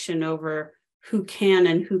jurisdiction over who can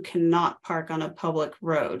and who cannot park on a public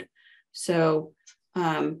road. So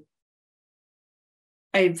I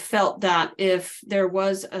felt that if there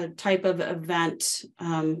was a type of event,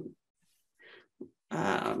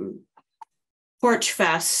 Porch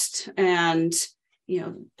Fest, and, you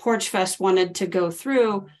know, Porch Fest wanted to go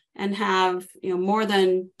through and have, you know, more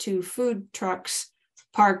than 2 food trucks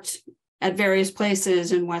parked at various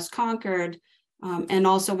places in West Concord, and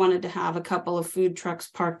also wanted to have a couple of food trucks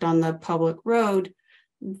parked on the public road,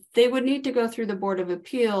 they would need to go through the Board of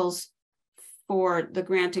Appeals for the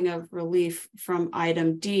granting of relief from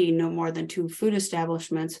item D, no more than 2 food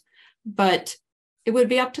establishments. But it would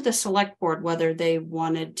be up to the select board whether they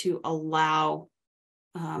wanted to allow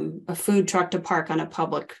a food truck to park on a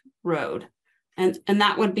public road. And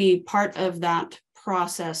that would be part of that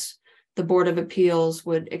process. The Board of Appeals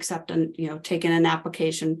would accept and, you know, take in an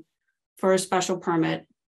application for a special permit,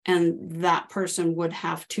 and that person would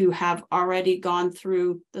have to have already gone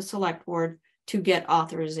through the select board to get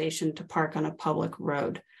authorization to park on a public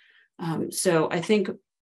road. So I think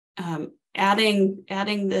adding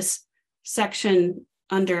this section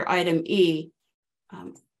under item E,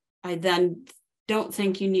 I then don't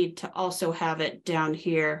think you need to also have it down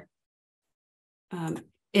here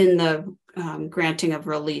in the granting of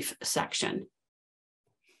relief section.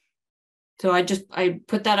 So I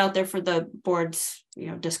put that out there for the board's, you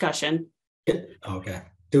know, discussion. Okay.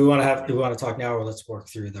 Do we want to talk now, or let's work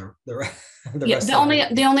through the rest?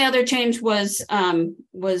 The only other change was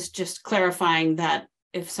just clarifying that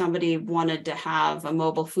if somebody wanted to have a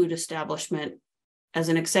mobile food establishment as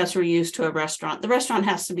an accessory use to a restaurant, the restaurant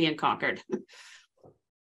has to be in Concord.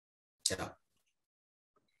 Yeah.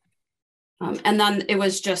 And then it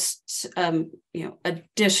was just, you know,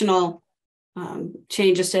 additional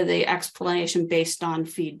changes to the explanation based on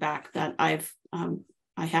feedback that I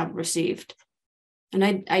have received.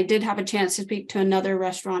 And I did have a chance to speak to another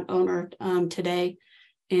restaurant owner today,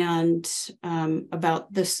 and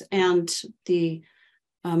about this and the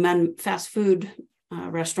fast food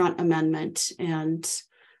restaurant amendment. And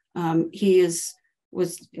he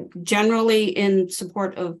was generally in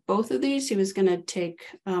support of both of these. He was going to take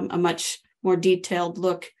a much more detailed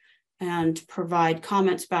look and provide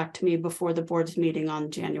comments back to me before the board's meeting on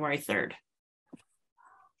January 3rd.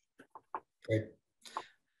 Great.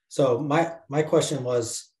 So my question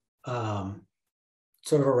was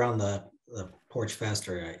sort of around the Porch Fest,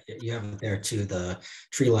 or you have it there too, the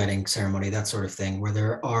tree lighting ceremony, that sort of thing, where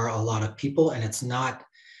there are a lot of people, and it's not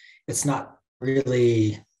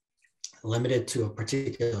really limited to a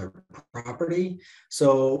particular property.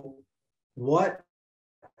 So what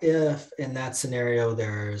if in that scenario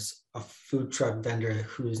there's a food truck vendor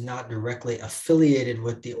who's not directly affiliated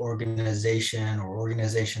with the organization or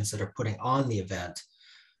organizations that are putting on the event,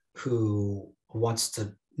 who wants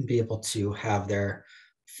to be able to have their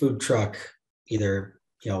food truck either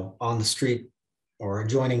on the street or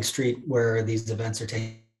adjoining street where these events are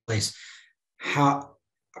taking place, how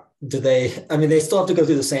do they, I mean, they still have to go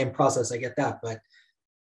through the same process, I get that, but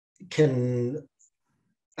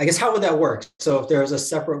I guess how would that work? So if there's a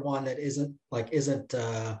separate one that isn't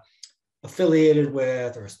affiliated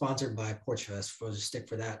with or sponsored by Porch Fest, we'll just stick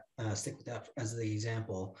with that as the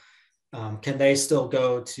example. Can they still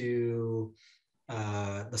go to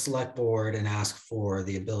the select board and ask for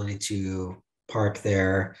the ability to park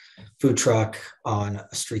their food truck on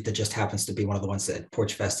a street that just happens to be one of the ones that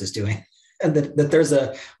Porch Fest is doing, and that there's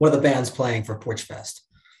one of the bands playing for Porch Fest?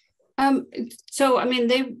 So I mean,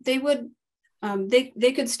 they would.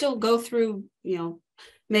 They could still go through,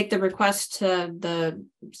 make the request to the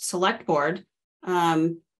select board,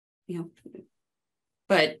 but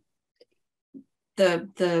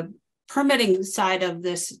the permitting side of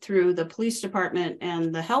this through the police department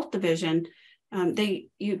and the health division, they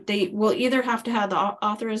will either have to have the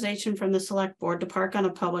authorization from the select board to park on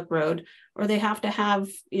a public road, or they have to have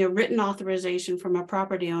written authorization from a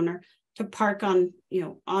property owner to park on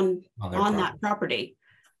that property.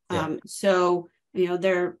 Yeah. So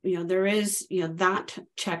there is that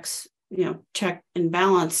check and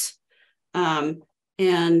balance, and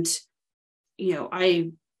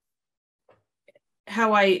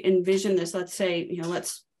how I envision this. Let's say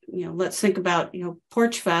let's think about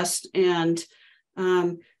Porch Fest, and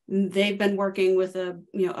they've been working with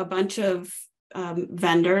a bunch of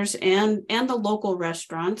vendors and the local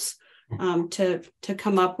restaurants to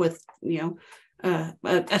come up with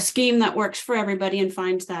a scheme that works for everybody and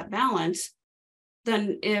finds that balance.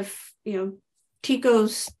 Then if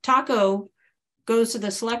Tico's Taco goes to the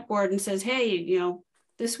select board and says, hey,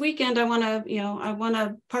 this weekend I want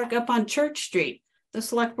to park up on Church Street, the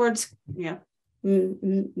select board's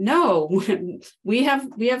no, we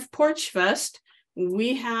have Porch Fest,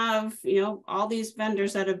 we have all these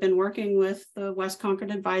vendors that have been working with the West Concord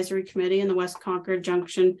Advisory Committee and the West Concord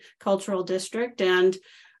Junction Cultural District, and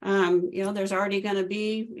there's already going to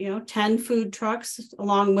be 10 food trucks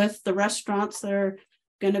along with the restaurants that are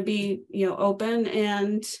going to be open,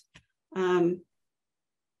 and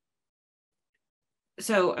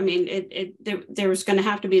so I mean there's going to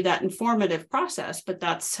have to be that informative process, but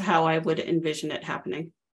that's how I would envision it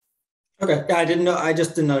happening. Okay, I didn't know. I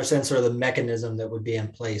just didn't understand sort of the mechanism that would be in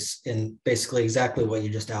place in basically exactly what you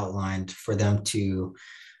just outlined for them to,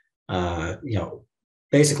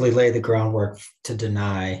 basically lay the groundwork to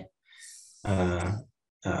deny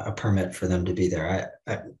a permit for them to be there.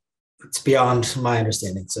 It's beyond my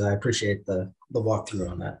understanding, so I appreciate the walkthrough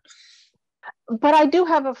on that. But I do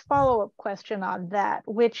have a follow-up question on that,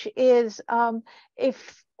 which is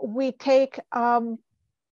if we take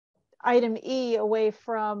item E away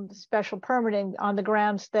from special permitting on the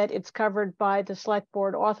grounds that it's covered by the select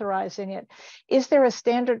board authorizing it, is there a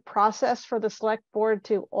standard process for the select board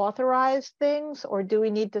to authorize things, or do we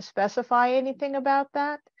need to specify anything about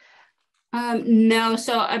that? No,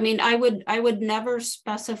 so I mean, I would never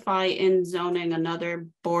specify in zoning another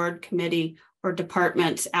board, committee, or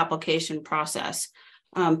department's application process.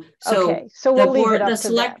 So we'll leave it up the to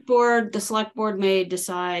select board. The select board may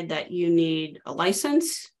decide that you need a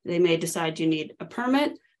license. They may decide you need a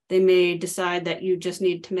permit. They may decide that you just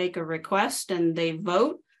need to make a request, and they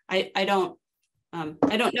vote. I don't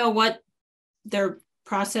know what their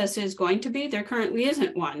process is going to be. There currently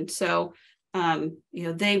isn't one, so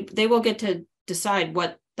they will get to decide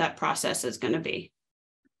what that process is going to be.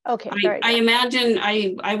 Okay.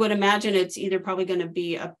 I would imagine it's either probably going to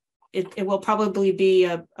be it will probably be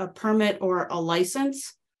a permit or a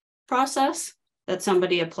license process that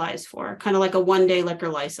somebody applies for, kind of like a one-day liquor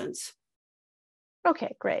license.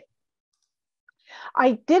 Okay, great.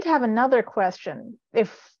 I did have another question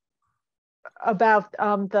about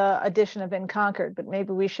the addition of in Concord, but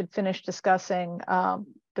maybe we should finish discussing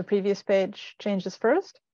the previous page changes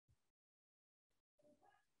first.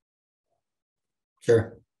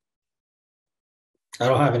 Sure. I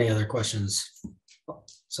don't have any other questions.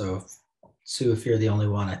 So Sue, if you're the only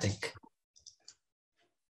one, I think.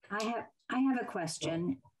 I have a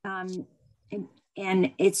question.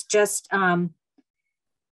 And it's just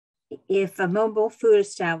if a mobile food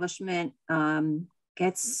establishment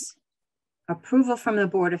gets approval from the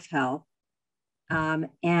Board of Health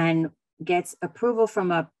and gets approval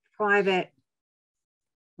from a private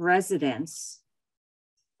residence,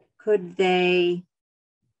 could they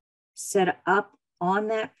set up on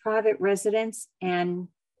that private residence and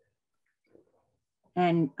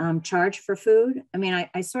charge for food? I mean,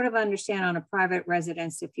 I sort of understand on a private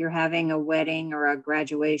residence, if you're having a wedding or a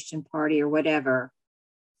graduation party or whatever,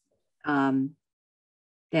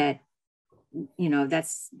 that, you know,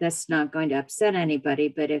 that's not going to upset anybody.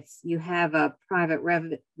 But if you have a private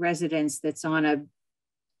residence that's on a,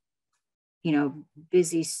 you know,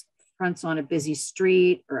 fronts on a busy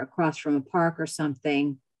street or across from a park or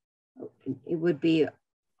something, it would be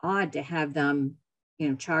odd to have them, you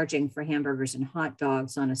know, charging for hamburgers and hot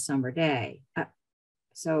dogs on a summer day.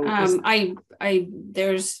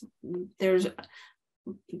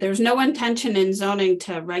 There's no intention in zoning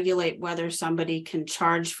to regulate whether somebody can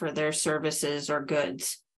charge for their services or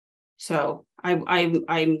goods. So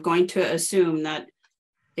I'm going to assume that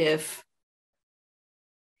if,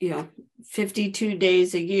 you know, 52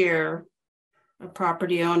 days a year, a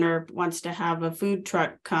property owner wants to have a food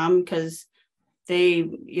truck come because they,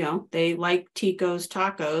 you know, they like Tico's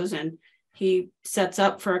tacos, and he sets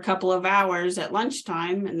up for a couple of hours at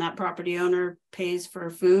lunchtime, and that property owner pays for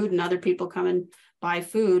food and other people come and buy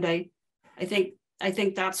food. I think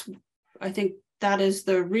that is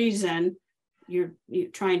the reason you're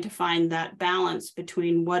trying to find that balance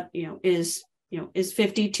between what, you know, is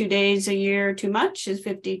 52 days a year too much? Is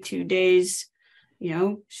 52 days, you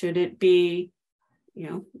know, should it be,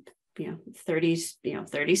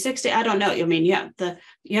 30, 60? I don't know. I mean, you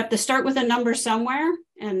have to start with a number somewhere,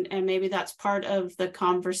 and maybe that's part of the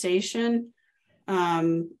conversation,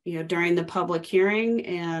 during the public hearing.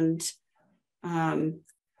 And, one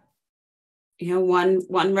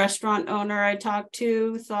restaurant owner I talked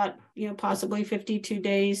to thought, possibly 52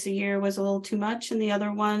 days a year was a little too much. And the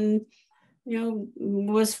other one,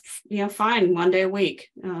 was, fine, 1 day a week.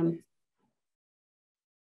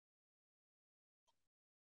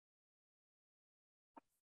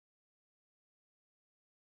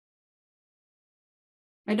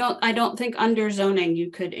 I don't think under zoning you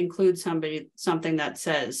could include something that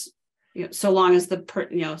says, so long as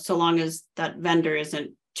so long as that vendor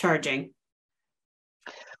isn't charging.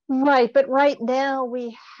 Right, but right now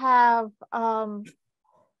we have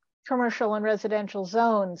commercial and residential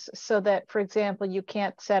zones, so that, for example, you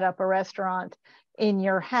can't set up a restaurant in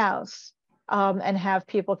your house and have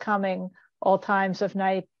people coming all times of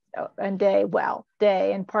night and day,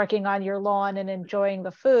 and parking on your lawn and enjoying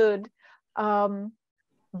the food.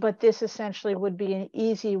 But this essentially would be an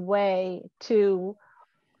easy way to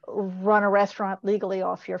run a restaurant legally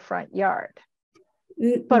off your front yard,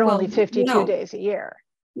 but only 52 days a year.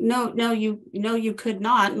 No, you could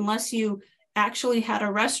not, unless you actually had a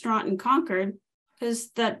restaurant in Concord,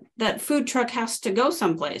 because that food truck has to go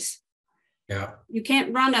someplace. Yeah. You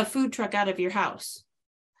can't run a food truck out of your house.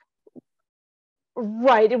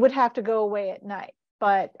 Right, it would have to go away at night.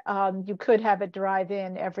 But you could have it drive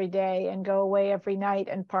in every day and go away every night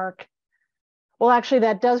and park. Well, actually,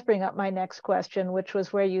 that does bring up my next question, which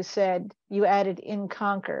was where you said you added in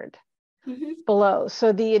Concord below.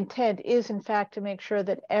 So the intent is, in fact, to make sure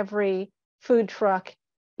that every food truck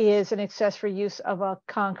is an accessory use of a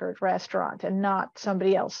Concord restaurant and not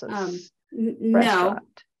somebody else's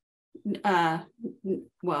restaurant.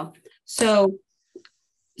 Well, so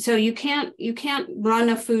you can't run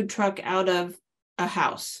a food truck out of a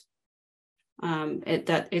house.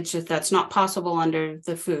 That's not possible under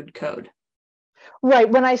the food code. Right.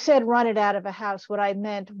 When I said run it out of a house, what I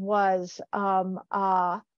meant was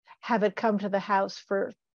have it come to the house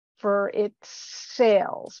for its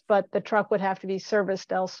sales, but the truck would have to be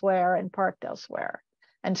serviced elsewhere and parked elsewhere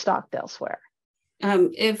and stocked elsewhere.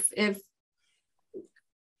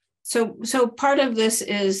 So part of this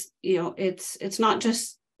is, it's not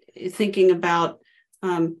just thinking about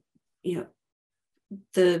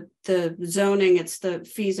the zoning, it's the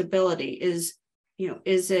feasibility. Is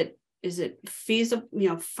it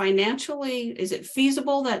feasible, financially, is it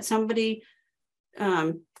feasible that somebody,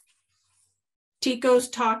 Tico's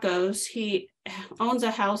Tacos, he owns a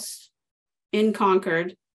house in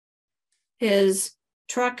Concord, his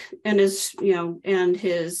truck and his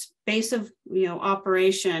base of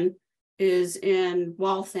operation is in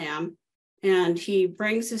Waltham, and he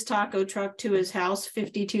brings his taco truck to his house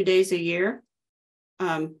 52 days a year.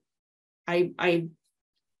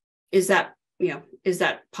 Is that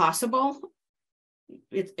possible?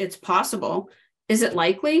 It's possible. Is it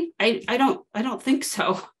likely? I don't think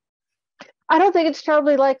so. I don't think it's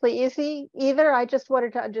terribly likely either. I just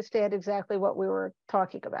wanted to understand exactly what we were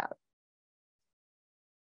talking about.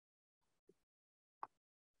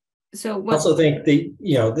 So I also think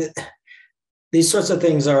these sorts of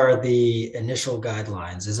things are the initial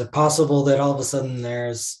guidelines. Is it possible that all of a sudden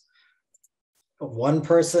there's one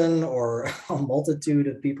person or a multitude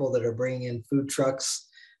of people that are bringing in food trucks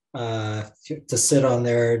to sit on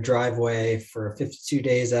their driveway for 52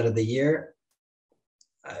 days out of the year.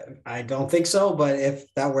 I don't think so, but if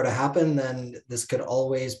that were to happen, then this could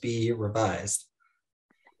always be revised.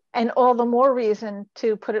 And all the more reason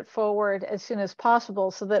to put it forward as soon as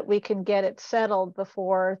possible so that we can get it settled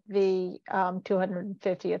before the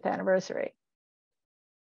 250th anniversary.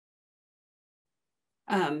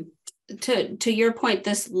 To your point,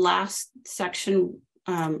 this last section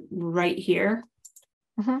right here.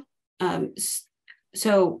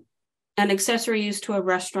 So an accessory use to a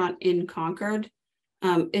restaurant in Concord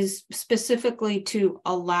is specifically to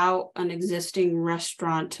allow an existing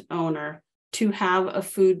restaurant owner to have a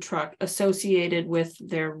food truck associated with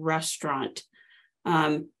their restaurant.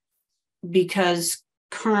 Because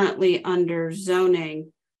currently under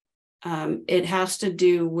zoning, it has to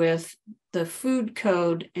do with the food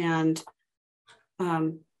code, and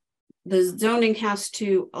the zoning has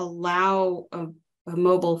to allow a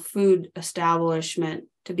mobile food establishment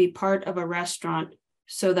to be part of a restaurant,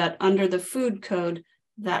 so that under the food code,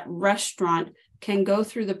 that restaurant can go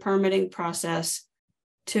through the permitting process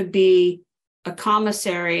to be a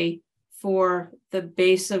commissary for the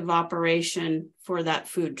base of operation for that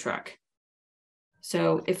food truck.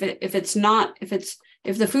 So if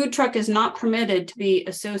the food truck is not permitted to be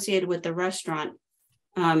associated with the restaurant,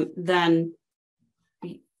 then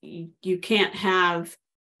you can't have,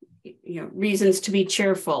 reasons to be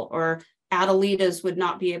cheerful, or Adelita's would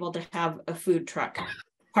not be able to have a food truck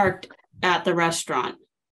parked at the restaurant.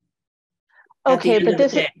 Okay,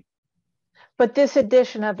 but this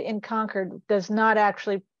edition of in Concord does not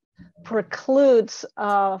actually precludes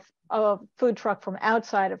a food truck from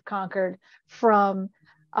outside of Concord from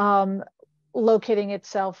locating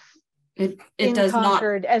itself in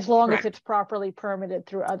Concord, as long correct. as it's properly permitted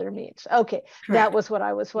through other means. Okay, Correct. That was what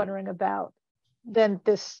I was wondering about. Then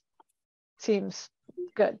this seems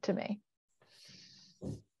good to me.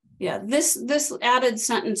 Yeah, this added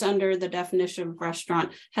sentence under the definition of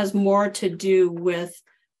restaurant has more to do with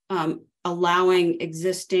allowing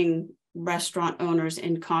existing restaurant owners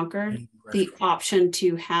in Concord the option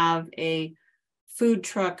to have a food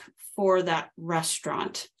truck for that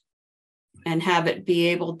restaurant and have it be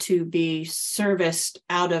able to be serviced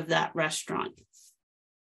out of that restaurant.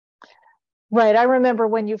 Right. I remember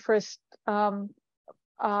when you first when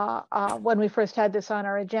we first had this on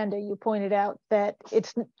our agenda, you pointed out that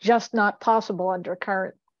it's just not possible under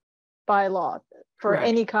current bylaw for Correct.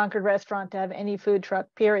 any Concord restaurant to have any food truck,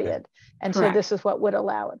 period. And Correct. so this is what would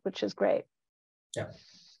allow it, which is great. Yeah.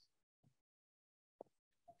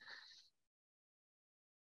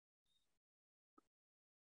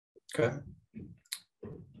 Okay.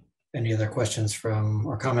 Any other questions from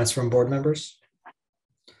or comments from board members?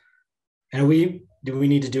 And do we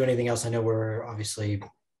need to do anything else? I know we're obviously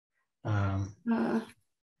no.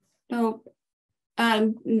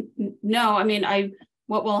 I mean,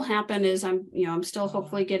 what will happen is I'm still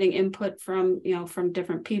hopefully getting input from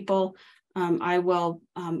different people. I will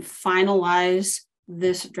finalize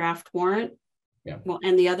this draft warrant. Yeah. Well,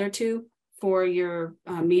 and the other two for your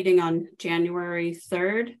meeting on January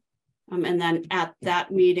 3rd. And then at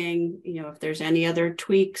that meeting, if there's any other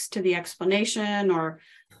tweaks to the explanation, or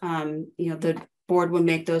the board would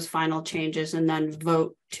make those final changes and then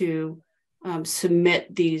vote to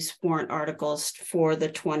submit these warrant articles for the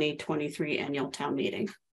 2023 annual town meeting.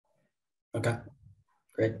 Okay,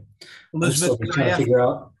 great. Elizabeth, I'm still trying to figure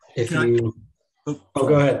out if you.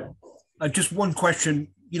 Go ahead. Just one question.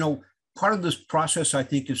 Part of this process, I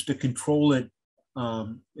think, is to control it,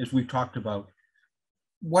 as we've talked about.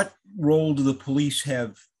 What role do the police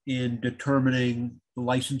have in determining the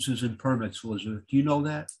licenses and permits, Elizabeth? Do you know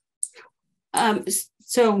that?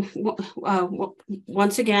 So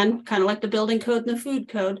once again, kind of like the building code and the food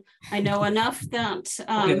code, I know enough that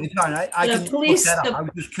the police. I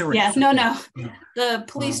was just curious. Yeah, no. The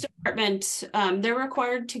police department, they're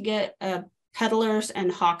required to get a peddler's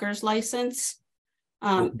and hawker's license.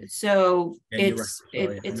 So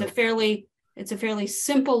it's a fairly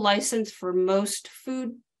simple license for most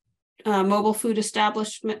mobile food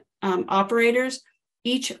establishment operators.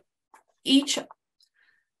 Each,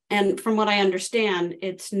 and from what I understand,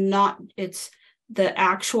 it's the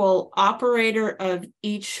actual operator of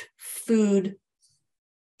each food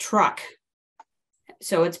truck.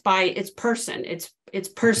 So it's person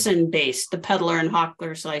based, the peddler and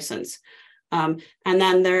hawker's license. And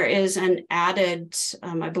then there is an added,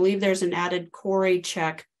 I believe there's an added quarry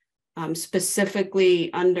check specifically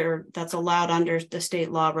that's allowed under the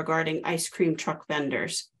state law regarding ice cream truck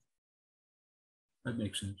vendors. That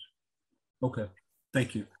makes sense. Okay,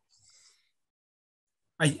 thank you.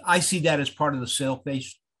 I see that as part of the sale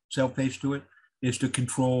phase to it, is to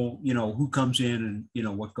control, who comes in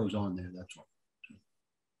and, what goes on there. That's all.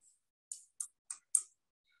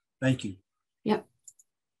 Thank you. Yep.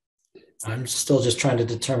 I'm still just trying to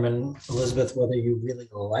determine, Elizabeth, whether you really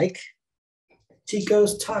like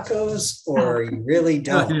Chico's tacos or you really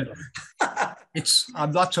don't.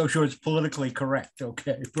 I'm not so sure it's politically correct.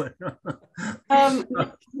 Okay. But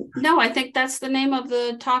no, I think that's the name of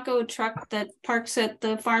the taco truck that parks at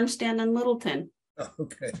the farm stand in Littleton.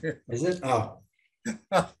 Okay. Is it? Oh.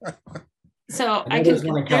 So I can't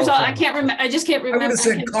remember. I just can't remember. I would have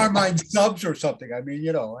said Carmine Subs or something. I mean,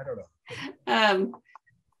 I don't know.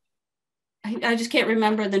 I just can't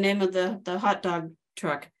remember the name of the hot dog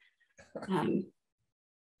truck.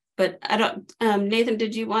 But I don't, Nathan,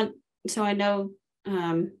 did you want, so I know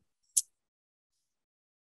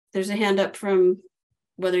there's a hand up from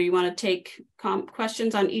whether you want to take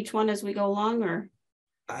questions on each one as we go along, or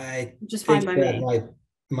I just fine by me.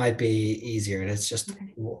 Might be easier. It's just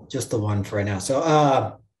the one for right now.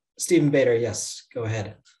 So Stephen Bader, yes, go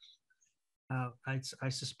ahead. I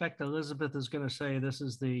suspect Elizabeth is going to say this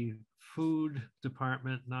is the food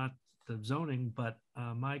department, not the zoning, but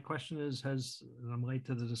my question is, and I'm late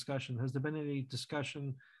to the discussion, has there been any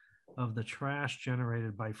discussion of the trash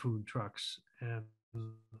generated by food trucks, and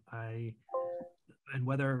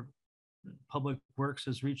whether Public Works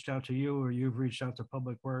has reached out to you or you've reached out to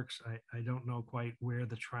Public Works? I don't know quite where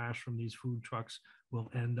the trash from these food trucks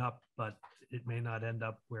will end up, but it may not end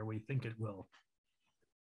up where we think it will.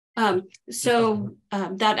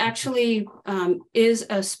 That actually is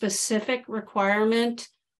a specific requirement.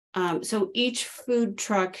 So each food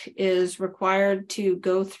truck is required to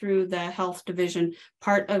go through the health division,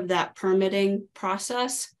 part of that permitting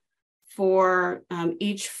process for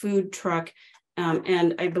each food truck.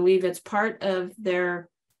 And I believe it's part of their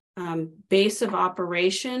base of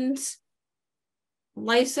operations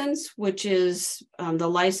license, which is the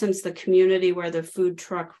license, the community where the food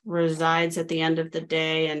truck resides at the end of the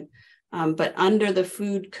day. And but under the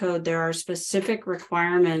food code, there are specific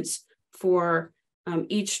requirements for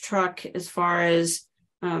each truck as far as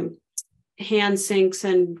hand sinks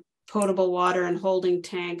and potable water and holding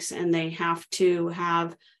tanks, and they have to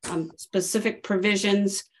have specific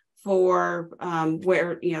provisions for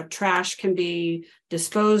where trash can be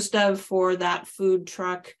disposed of for that food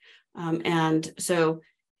truck. And so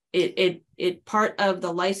it part of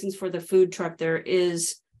the license for the food truck, there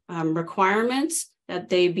is requirements that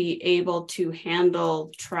they be able to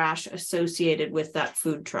handle trash associated with that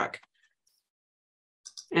food truck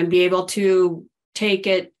and be able to take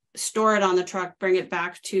it, store it on the truck, bring it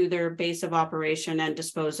back to their base of operation and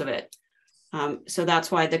dispose of it. So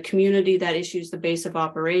that's why the community that issues the base of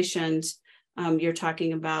operations, you're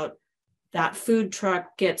talking about that food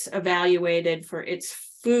truck gets evaluated for its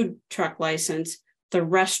food truck license. The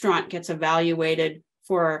restaurant gets evaluated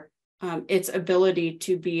for its ability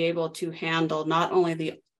to be able to handle not only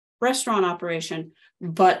the restaurant operation,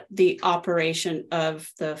 but the operation of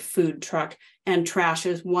the food truck. And trash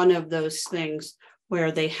is one of those things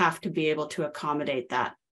where they have to be able to accommodate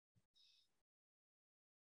that.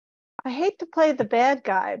 I hate to play the bad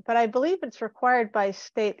guy, but I believe it's required by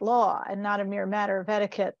state law and not a mere matter of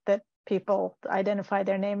etiquette that people identify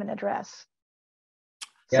their name and address.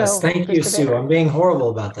 Yes, so, thank you, Mr. Sue. Bader. I'm being horrible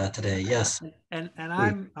about that today. Yes. And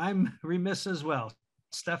I'm remiss as well.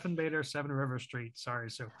 Stephen Bader, 7 River Street. Sorry,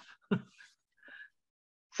 Sue.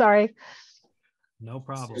 Sorry. No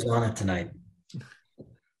problem. Sue's on it tonight.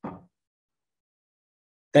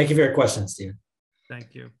 Thank you for your question, Steve.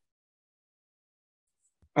 Thank you.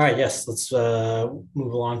 All right, yes, let's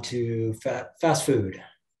move along to fast food.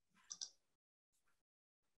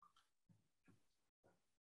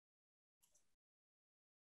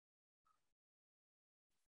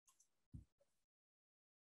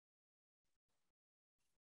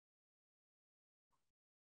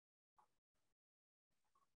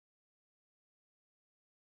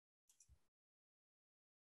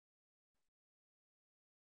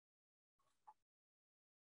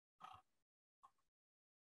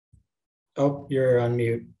 Oh, you're on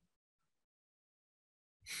mute.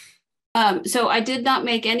 So I did not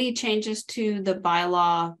make any changes to the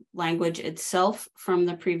bylaw language itself from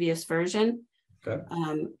the previous version. Okay.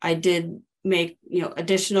 I did make,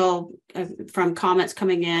 additional from comments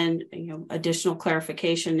coming in, additional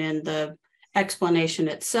clarification in the explanation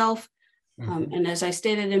itself. Mm-hmm. And as I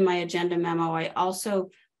stated in my agenda memo, I also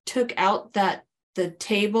took out the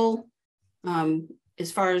table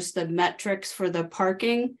as far as the metrics for the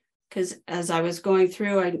parking, because as I was going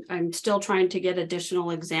through, I'm still trying to get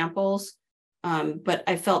additional examples But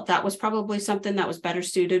I felt that was probably something that was better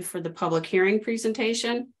suited for the public hearing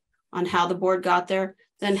presentation on how the board got there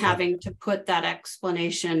than having to put that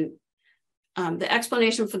explanation. The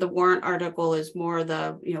explanation for the warrant article is more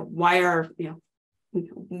the, why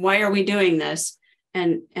are we doing this?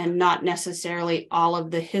 And not necessarily all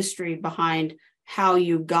of the history behind how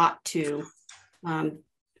you got to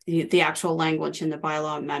the actual language in the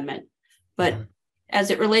bylaw amendment. But as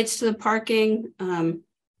it relates to the parking,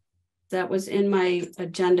 that was in my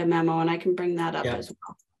agenda memo, and I can bring that up as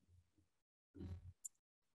well.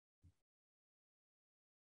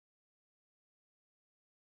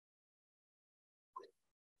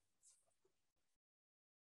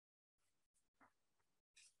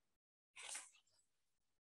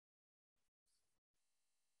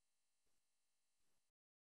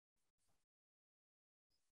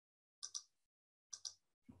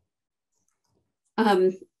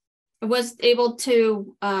 I was able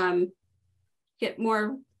to get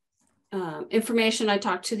more information. I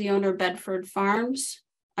talked to the owner of Bedford Farms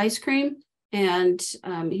Ice Cream, and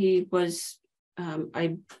he was,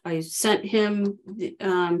 I sent him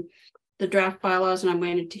the draft bylaws, and I'm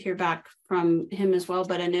waiting to hear back from him as well.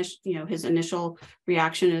 But his initial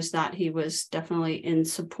reaction is that he was definitely in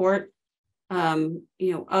support,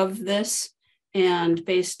 of this, and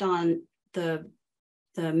based on the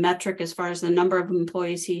metric as far as the number of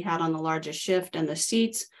employees he had on the largest shift and the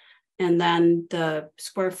seats, and then the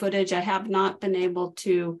square footage, I have not been able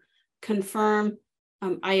to confirm.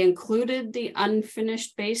 I included the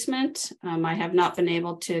unfinished basement. I have not been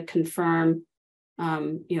able to confirm,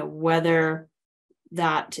 whether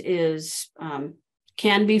that is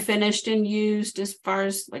can be finished and used as far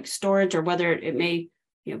as like storage, or whether it may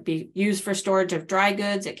be used for storage of dry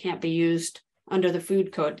goods. It can't be used under the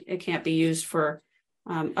food code. It can't be used for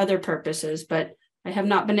other purposes, but I have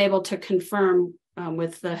not been able to confirm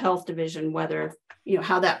with the health division whether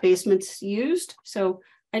how that basement's used. So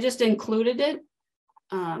I just included it,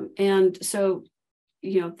 and so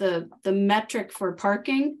the metric for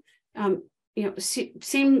parking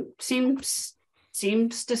seems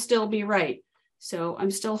to still be right. So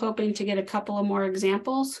I'm still hoping to get a couple of more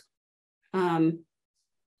examples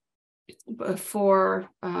before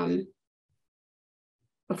the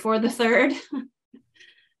 3rd.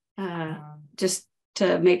 Just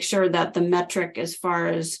to make sure that the metric as far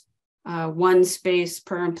as one space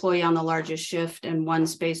per employee on the largest shift and one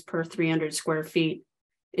space per 300 square feet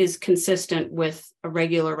is consistent with a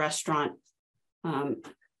regular restaurant and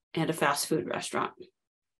a fast food restaurant.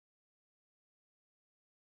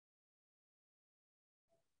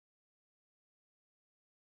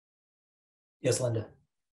 Yes, Linda.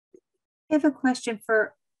 I have a question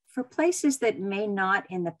for places that may not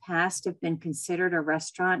in the past have been considered a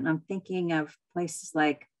restaurant, and I'm thinking of places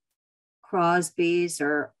like Crosby's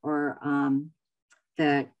or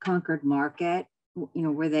the Concord Market,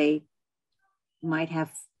 where they might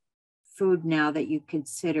have food now that you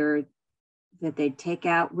consider that they take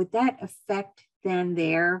out. Would that affect then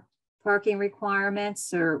their parking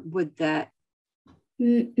requirements, or would that?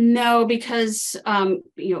 No, because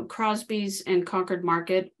Crosby's and Concord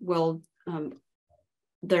Market will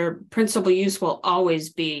their principal use will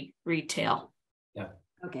always be retail. Yeah.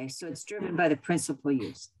 Okay, so it's driven by the principal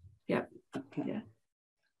use. Yep. Okay. Yeah.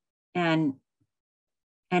 And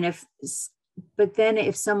if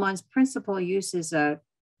someone's principal use is a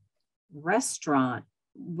restaurant,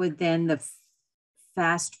 would then the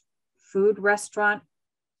fast food restaurant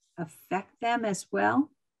affect them as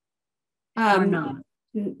well? Or not?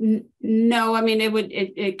 No, I mean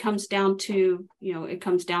it comes down to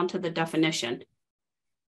the definition.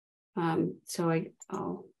 So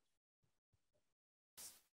I'll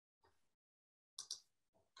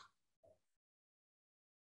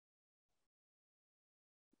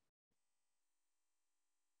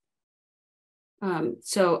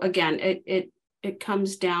so again, it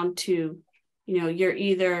comes down to, you're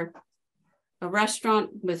either a restaurant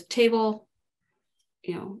with table,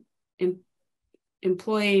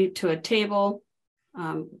 employee to a table,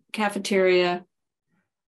 cafeteria,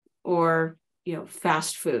 or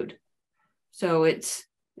fast food. So it's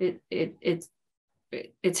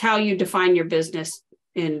how you define your business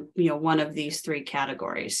in one of these 3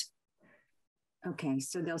 categories. Okay,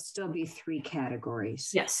 so there'll still be 3 categories.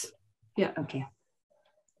 Yes. Yeah.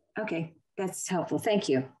 Okay, that's helpful. Thank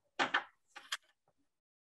you.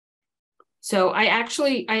 So I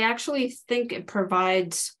actually think it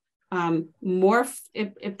provides more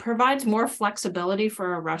flexibility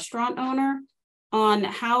for a restaurant owner on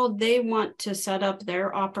how they want to set up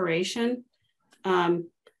their operation.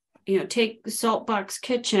 Take Saltbox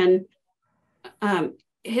Kitchen.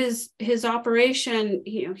 His operation,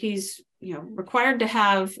 he's required to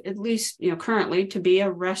have at least, currently to be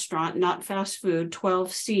a restaurant, not fast food,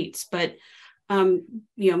 12 seats. But,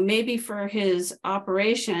 maybe for his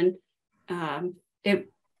operation,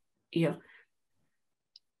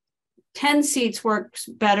 10 seats works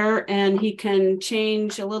better, and he can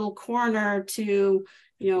change a little corner to,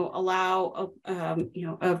 allow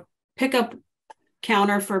a pickup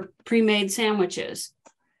counter for pre-made sandwiches.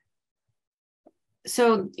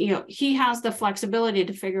 So, he has the flexibility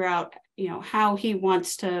to figure out, how he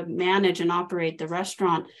wants to manage and operate the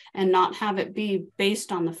restaurant, and not have it be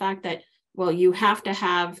based on the fact that, well, you have to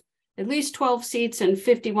have at least 12 seats and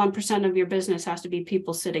 51% of your business has to be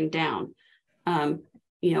people sitting down.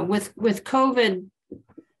 With COVID,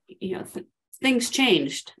 things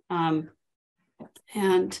changed. And,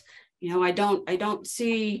 I don't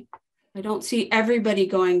see everybody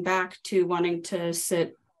going back to wanting to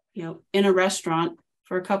sit, in a restaurant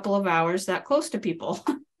for a couple of hours that close to people.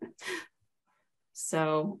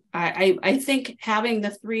 So I think having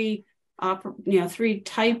the three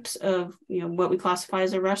types of, what we classify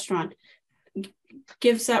as a restaurant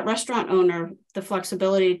gives that restaurant owner the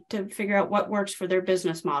flexibility to figure out what works for their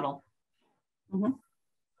business model. Mm-hmm.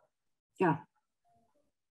 Yeah.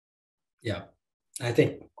 Yeah. I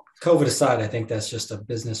think COVID aside, I think that's just a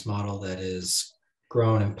business model that is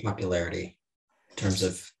grown in popularity in terms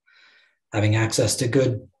of having access to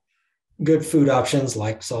good food options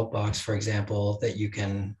like Saltbox, for example, that you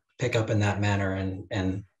can pick up in that manner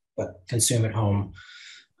and but consume at home.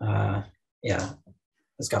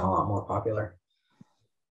 It's gotten a lot more popular.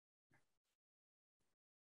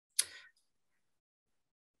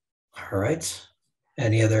 All right.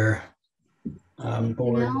 Any other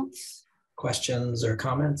board questions or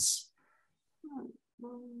comments?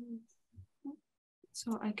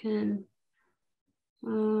 So I can,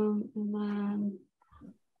 and then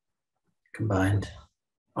combined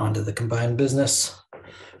onto the combined business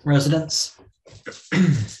residents.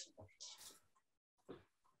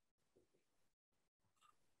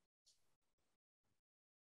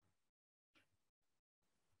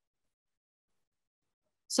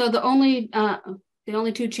 So the only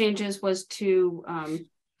two changes was to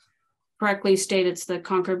correctly state it's the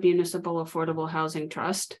Concord Municipal Affordable Housing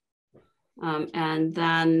Trust. And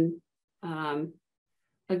then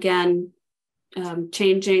again,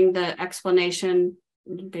 changing the explanation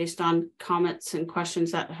based on comments and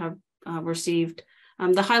questions that have received.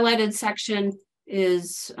 The highlighted section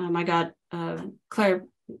is, I got Claire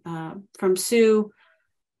from Sue,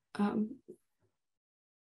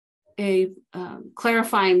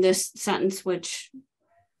 clarifying this sentence, which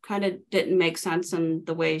kind of didn't make sense, and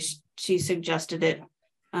the way she suggested it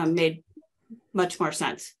made much more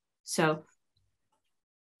sense. So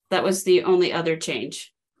that was the only other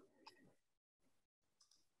change.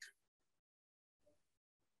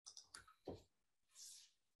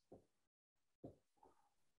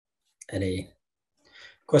 Any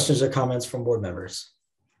questions or comments from board members?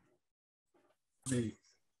 Yeah,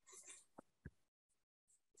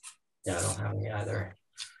 I don't have any either.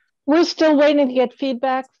 We're still waiting to get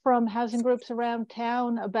feedback from housing groups around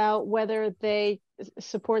town about whether they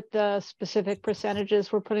support the specific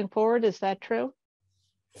percentages we're putting forward. Is that true?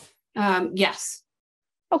 Yes.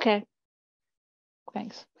 Okay.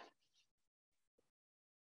 Thanks.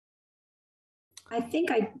 I think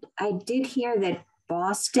I did hear that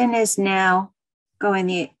Boston is now going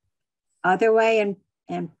the other way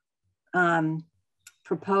and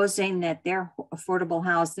proposing that their affordable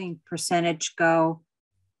housing percentage go,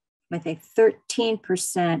 I think,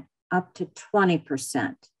 13% up to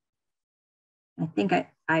 20%. I think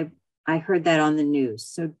I heard that on the news.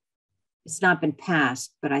 So it's not been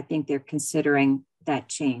passed, but I think they're considering that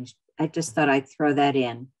change. I just thought I'd throw that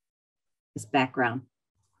in as background.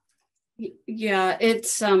 Yeah,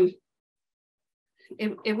 it's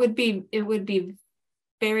it would be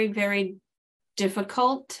very, very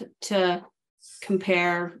difficult to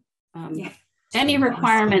compare any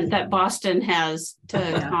requirement that Boston has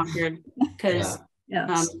to Concord, because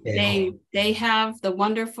they have the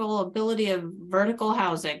wonderful ability of vertical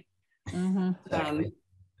housing. Mm-hmm.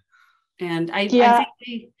 And I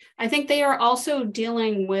think they are also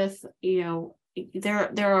dealing with,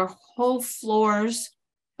 there are whole floors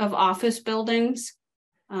of office buildings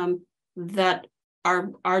that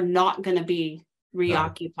are not going to be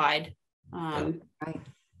reoccupied.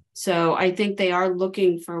 So I think they are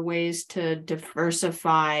looking for ways to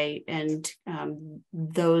diversify and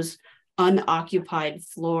those unoccupied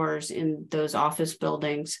floors in those office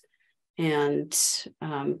buildings, and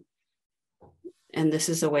this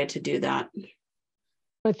is a way to do that.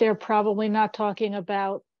 But they're probably not talking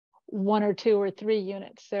about 1 or 2 or 3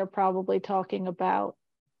 units. They're probably talking about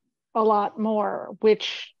a lot more,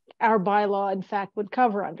 which our bylaw, in fact, would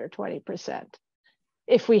cover under 20%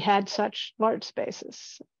 if we had such large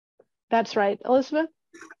spaces. That's right, Elizabeth?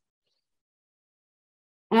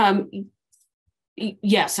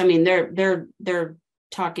 Yes, I mean, they're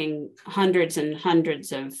talking hundreds and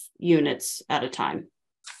hundreds of units at a time.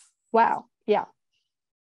 Wow, yeah.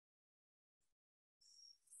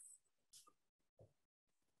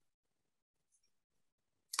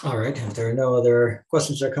 All right, if there are no other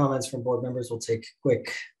questions or comments from board members, we'll take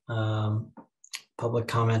quick public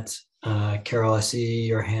comment. Carol, I see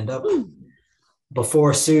your hand up.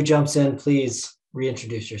 Before Sue jumps in, please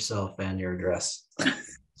reintroduce yourself and your address.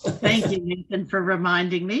 Thank you, Nathan, for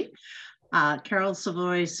reminding me. Carol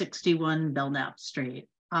Savoy, 61 Belknap Street.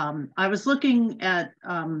 I was looking at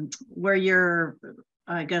where you're,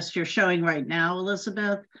 I guess you're showing right now,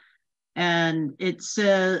 Elizabeth, and it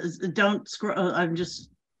says, don't scroll, I'm just,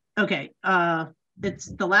 okay. It's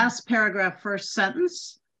the last paragraph, first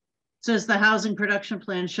sentence. It says the housing production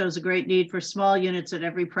plan shows a great need for small units at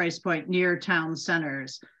every price point near town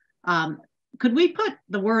centers. Could we put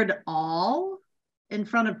the word all in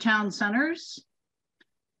front of town centers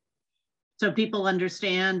so people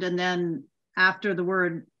understand? And then after the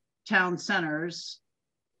word town centers,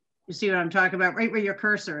 you see what I'm talking about? Right where your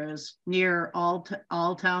cursor is, near all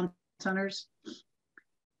town centers.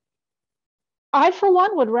 I, for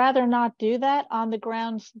one, would rather not do that on the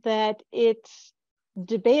grounds that it's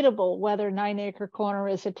debatable whether 9 Acre Corner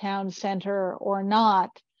is a town center or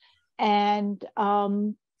not. And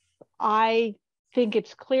I think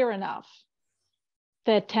it's clear enough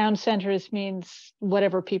that town centers means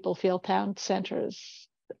whatever people feel town centers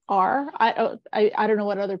are. I don't know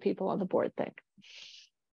what other people on the board think.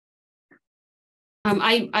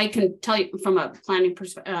 I can tell you from a planning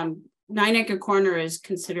perspective, 9 Acre Corner is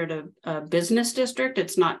considered a business district.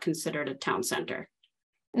 It's not considered a town center.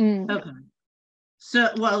 Okay.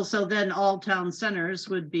 So then all town centers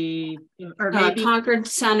would be, or maybe Concord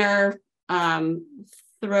Center,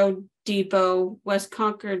 Thoreau Depot, West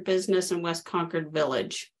Concord Business, and West Concord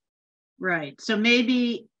Village. Right. So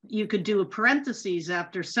maybe you could do a parentheses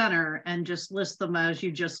after center and just list them as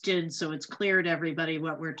you just did, so it's clear to everybody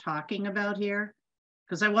what we're talking about here.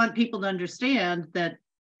 Because I want people to understand that,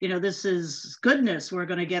 you know, this is goodness. We're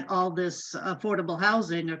going to get all this affordable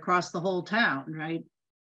housing across the whole town, right?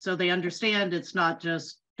 So they understand it's not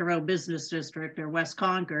just Thoreau Business District or West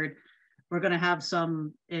Concord. We're going to have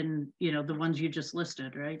some in, you know, the ones you just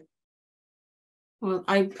listed, right? Well,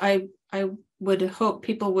 I would hope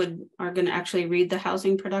people are going to actually read the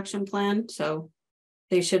housing production plan, so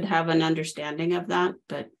they should have an understanding of that.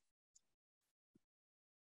 But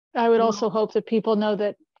I would also hope that people know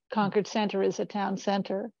that Concord Center is a town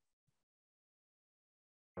center.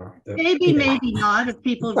 Maybe not. If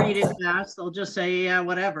people read it fast, they'll just say, yeah,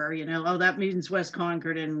 whatever, you know, oh, that means West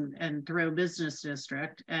Concord and Thoreau Business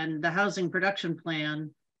District. And the housing production plan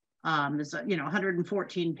is, you know,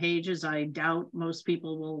 114 pages. I doubt most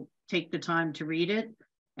people will take the time to read it.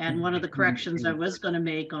 And one of the corrections I was going to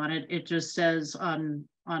make on it, it just says on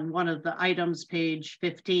one of the items, page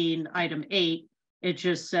 15, item 8, it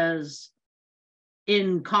just says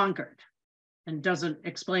in Concord and doesn't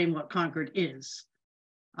explain what Concord is.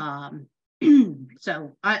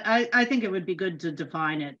 So I think it would be good to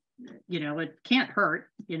define it. You know, it can't hurt.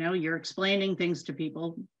 You know, you're explaining things to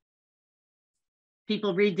people.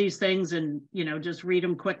 People read these things and, you know, just read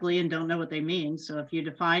them quickly and don't know what they mean. So if you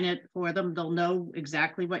define it for them, they'll know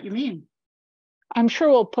exactly what you mean. I'm sure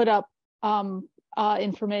we'll put up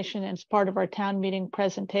information as part of our town meeting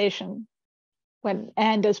presentation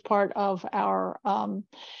and as part of our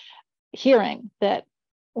hearing that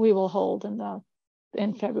we will hold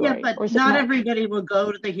in February. Yeah, but not everybody will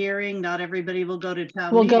go to the hearing. Not everybody will go to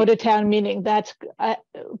town meeting. We'll go to town meeting. That's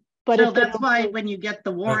but so that's why when you get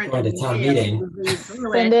the warrant going to town meeting,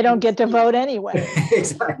 then they don't get to vote anyway.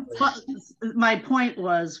 Exactly. But my point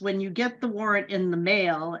was, when you get the warrant in the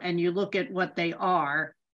mail and you look at what they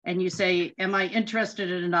are and you say, am I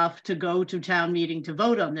interested enough to go to town meeting to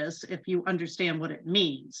vote on this? If you understand what it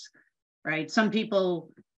means, right? Some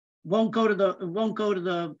people won't go to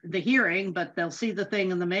the hearing, but they'll see the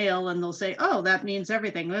thing in the mail and they'll say, oh, that means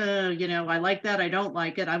everything. You know, I like that. I don't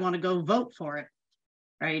like it. I want to go vote for it.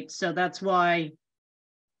 Right. So that's why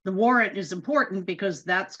the warrant is important, because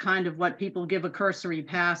that's kind of what people give a cursory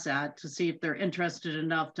pass at to see if they're interested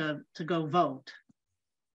enough to go vote.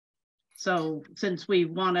 So since we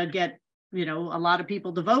want to get, you know, a lot of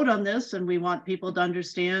people to vote on this, and we want people to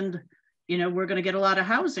understand, you know, we're going to get a lot of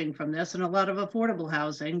housing from this and a lot of affordable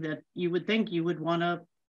housing, that you would think you would want to,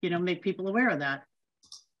 you know, make people aware of that.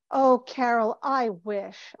 Oh, Carol, I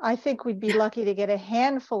wish. I think we'd be lucky to get a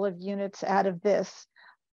handful of units out of this.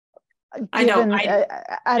 I don't.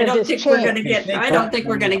 I don't think we're going to get. I don't think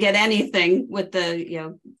we're going to get anything with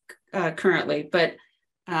the currently, but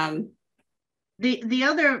the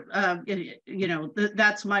other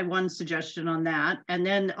that's my one suggestion on that. And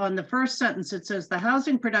then on the first sentence, it says the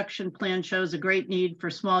housing production plan shows a great need for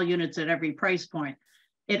small units at every price point.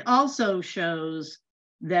 It also shows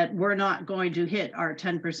that we're not going to hit our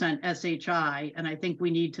 10% SHI, and I think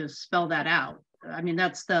we need to spell that out. I mean,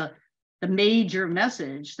 that's the major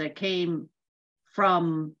message that came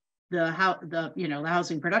from the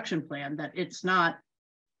housing production plan, that it's not,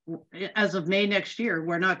 as of May next year,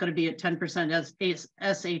 we're not going to be at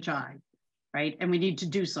 10% SHI, right? And we need to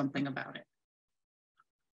do something about it.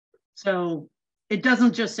 So it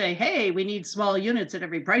doesn't just say, hey, we need small units at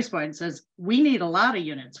every price point. It says we need a lot of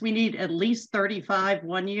units. We need at least 35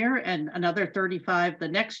 one year and another 35 the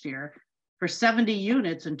next year, for 70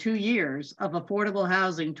 units in 2 years of affordable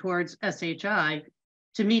housing towards SHI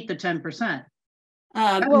to meet the 10%.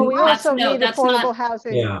 Well, we also need affordable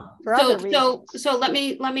housing for other reasons. So let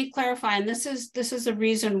me clarify, and this is a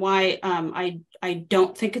reason why I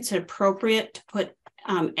don't think it's appropriate to put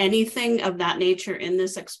anything of that nature in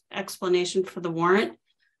this explanation for the warrant.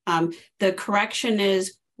 The correction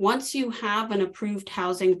is, once you have an approved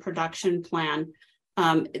housing production plan,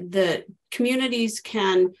 the communities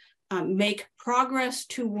can make progress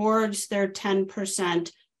towards their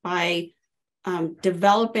 10% by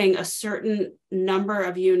developing a certain number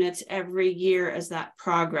of units every year as that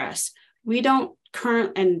progress. We don't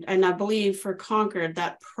and I believe for Concord,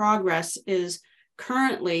 that progress is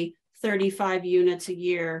currently 35 units a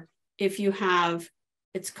year. If you have,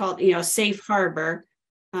 it's called, safe harbor.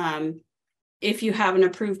 If you have an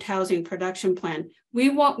approved housing production plan, we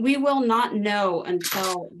will not know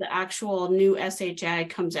until the actual new SHI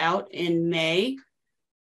comes out in May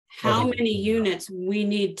how many units we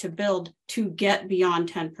need to build to get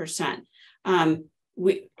beyond 10%.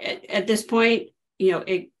 We at this point,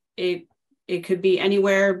 it could be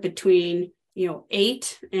anywhere between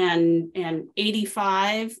 8 and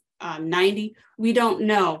 85, 90. We don't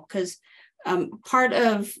know, because part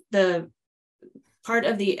of the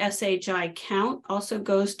SHI count also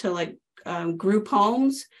goes to group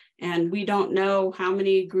homes, and we don't know how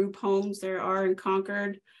many group homes there are in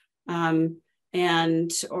Concord,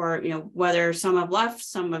 or whether some have left,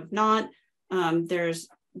 some have not.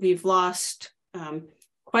 We've lost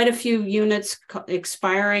quite a few units,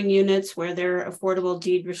 expiring units, where their affordable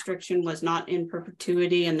deed restriction was not in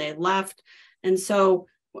perpetuity and they left, and so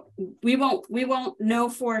we won't know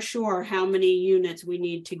for sure how many units we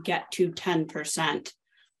need to get to 10%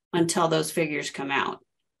 until those figures come out.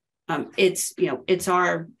 It's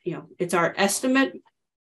our estimate,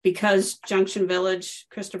 because Junction Village,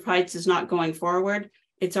 Christopher Heights is not going forward.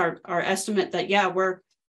 It's our estimate that, we're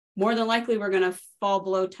more than likely we're going to fall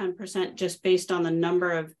below 10% just based on the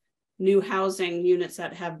number of new housing units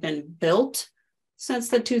that have been built since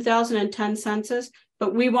the 2010 census,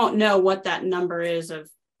 but we won't know what that number is of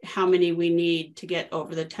how many we need to get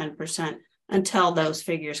over the 10% until those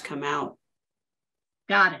figures come out.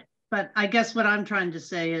 Got it. But I guess what I'm trying to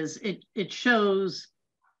say is it shows,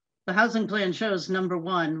 the housing plan shows, number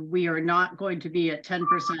one, we are not going to be at 10%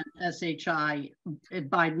 SHI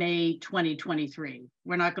by May 2023.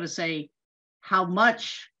 We're not going to say how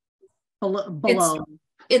much below.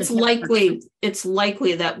 It's likely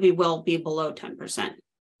that we will be below 10%.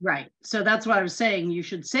 Right. So that's what I was saying. You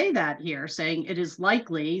should say that here, saying it is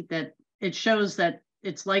likely that it shows that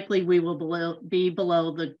it's likely we will be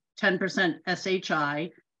below the 10% SHI,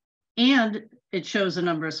 and it shows a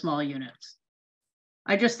number of small units.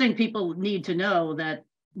 I just think people need to know that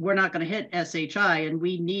we're not going to hit SHI, and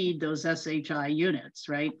we need those SHI units,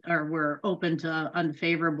 right? Or we're open to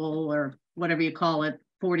unfavorable, or whatever you call it,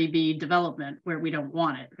 40B development, where we don't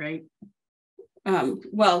want it, right?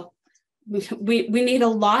 Well, we need a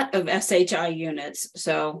lot of SHI units,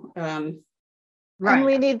 so right. And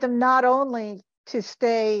we need them not only to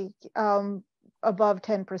stay above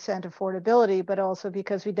 10% affordability, but also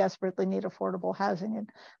because we desperately need affordable housing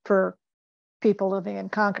for people living in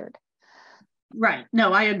Concord. Right.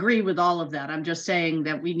 No, I agree with all of that. I'm just saying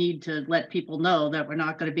that we need to let people know that we're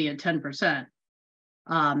not going to be at 10%.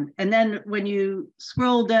 And then when you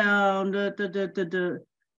scroll down,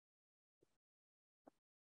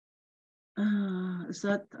 is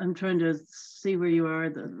that, I'm trying to see where you are,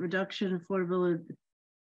 the reduction affordability,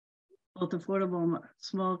 both affordable and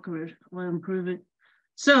small commercial, while improving.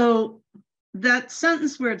 So that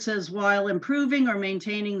sentence where it says, while improving or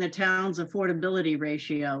maintaining the town's affordability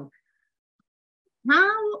ratio,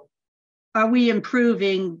 how are we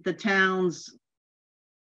improving the town's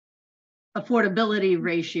affordability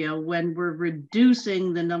ratio when we're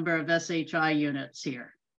reducing the number of SHI units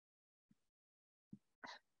here?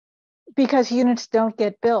 Because units don't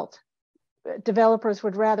get built. Developers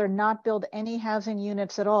would rather not build any housing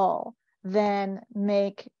units at all than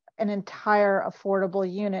make an entire affordable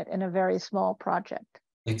unit in a very small project.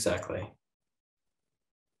 Exactly.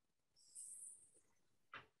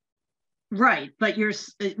 Right, but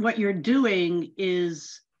what you're doing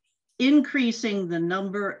is increasing the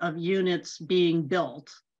number of units being built,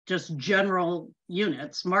 just general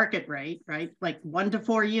units, market rate, right? Like 1 to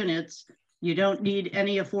 4 units. You don't need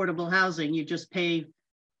any affordable housing. You just pay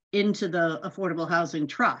into the affordable housing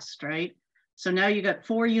trust, right? So now you got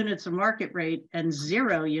 4 units of market rate and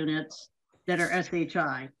 0 units that are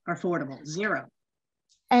SHI, affordable, 0.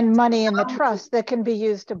 And money in the trust that can be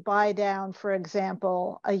used to buy down, for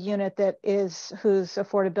example, a unit that is whose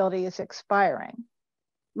affordability is expiring.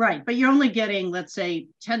 Right, but you're only getting, let's say,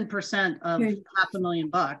 10% of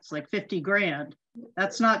 $500,000, like 50 grand.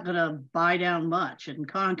 That's not gonna buy down much in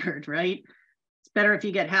Concord, right? It's better if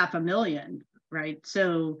you get $500,000, right?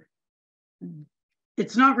 So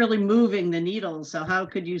it's not really moving the needle. So how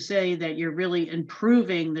could you say that you're really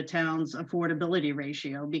improving the town's affordability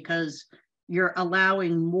ratio? Because you're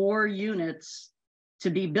allowing more units to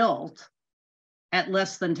be built at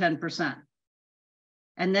less than 10%.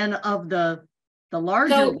 And then of the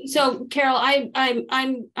larger. So Carol,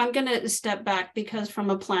 I'm going to step back, because from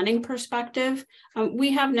a planning perspective,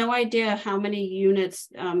 we have no idea how many units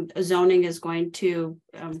zoning is going to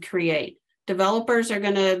create. Developers are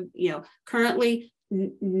going to, currently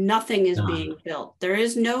nothing is being built. There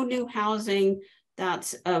is no new housing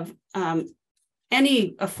that's of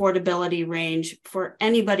any affordability range for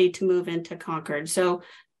anybody to move into Concord. So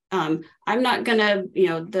I'm not gonna,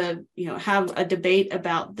 have a debate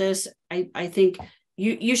about this. I think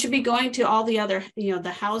you should be going to all the other,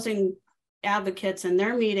 the housing advocates and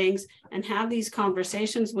their meetings and have these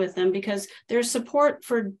conversations with them, because there's support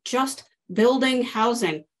for just building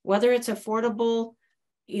housing, whether it's affordable,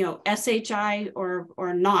 SHI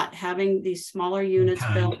or not, having these smaller units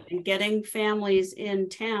built and getting families in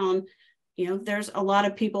town. There's a lot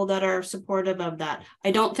of people that are supportive of that.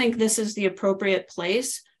 I don't think this is the appropriate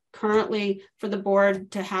place currently for the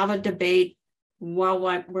board to have a debate while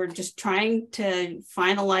we're just trying to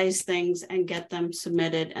finalize things and get them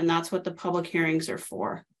submitted. And that's what the public hearings are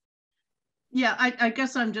for. Yeah, I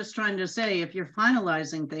guess I'm just trying to say, if you're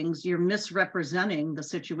finalizing things, you're misrepresenting the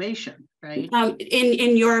situation, right?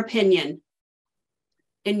 In your opinion.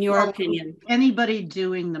 In your opinion. Anybody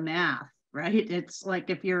doing the math, right? It's like,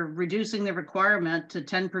 if you're reducing the requirement to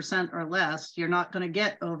 10% or less, you're not going to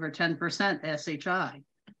get over 10% SHI.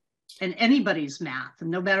 In anybody's math,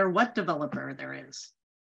 no matter what developer there is.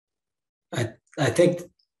 I think,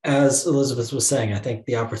 as Elizabeth was saying, I think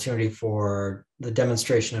the opportunity for the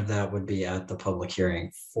demonstration of that would be at the public hearing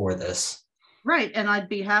for this. Right, and I'd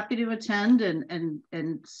be happy to attend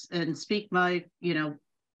and speak my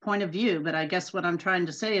point of view. But I guess what I'm trying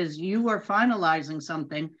to say is, you are finalizing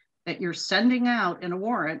something that you're sending out in a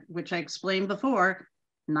warrant, which I explained before.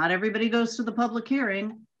 Not everybody goes to the public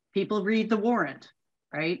hearing. People read the warrant.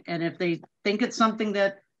 Right. And if they think it's something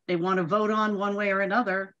that they want to vote on one way or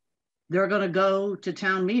another, they're going to go to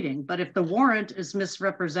town meeting. But if the warrant is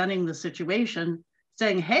misrepresenting the situation,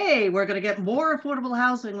 saying, hey, we're going to get more affordable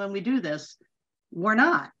housing when we do this, we're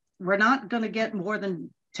not going to get more than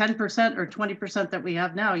 10% or 20% that we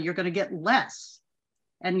have now. You're going to get less.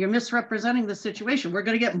 And you're misrepresenting the situation. We're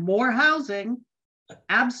going to get more housing,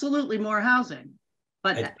 absolutely more housing,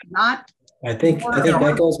 but not. I think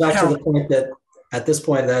that goes back to the point that, at this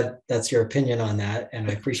point, that's your opinion on that, and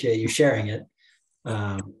I appreciate you sharing it.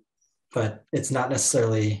 But it's not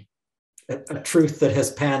necessarily a truth that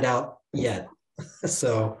has panned out yet.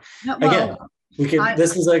 So again,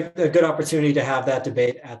 this is a good opportunity to have that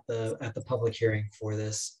debate at the public hearing for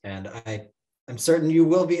this, and I'm certain you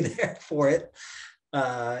will be there for it,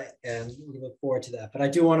 and we look forward to that. But I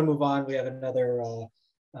do want to move on. We have another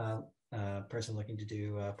person looking to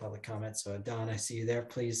do public comment. So Don, I see you there.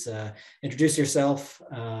 Please introduce yourself,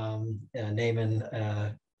 name and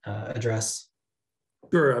address.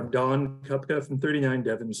 Sure, I'm Don Kupka from 39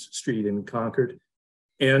 Devons Street in Concord.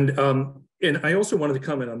 And I also wanted to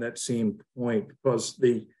comment on that same point, because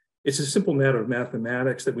it's a simple matter of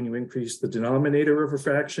mathematics that when you increase the denominator of a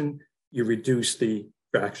fraction, you reduce the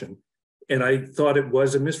fraction. And I thought it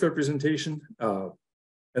was a misrepresentation.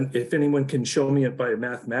 And if anyone can show me it by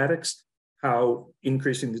mathematics, how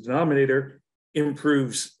increasing the denominator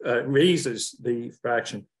raises the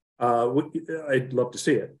fraction, I'd love to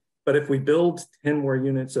see it. But if we build 10 more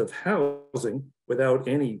units of housing without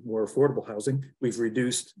any more affordable housing,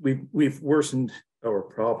 we've worsened our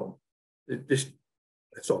problem.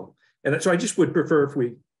 That's all. And so I just would prefer if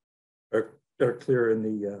we are clear in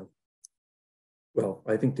the, well,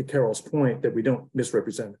 I think to Carol's point that we don't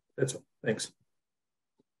misrepresent it. That's all. Thanks.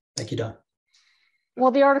 Thank you, Don.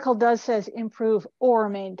 Well, the article does says improve or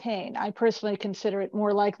maintain. I personally consider it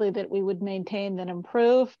more likely that we would maintain than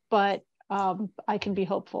improve, but I can be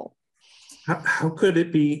hopeful. How could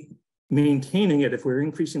it be maintaining it if we're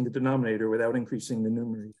increasing the denominator without increasing the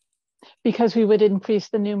numerator? Because we would increase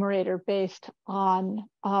the numerator based on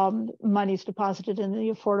monies deposited in the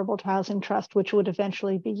Affordable Housing Trust, which would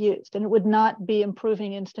eventually be used. And it would not be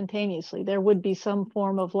improving instantaneously. There would be some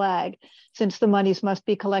form of lag since the monies must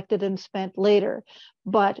be collected and spent later.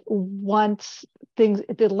 But once things,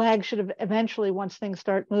 the lag should have eventually, once things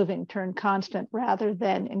start moving, turn constant rather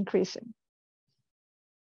than increasing.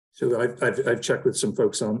 So I've checked with some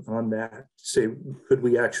folks on that to say, could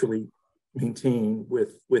we actually maintain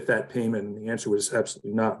with that payment? And the answer was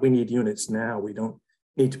absolutely not. We need units now. We don't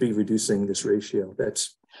need to be reducing this ratio.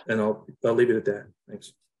 And I'll leave it at that.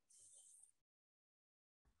 Thanks.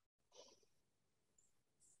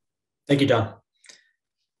 Thank you, Don.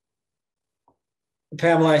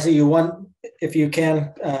 Pamela, I see you want, if you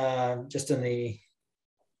can, just in the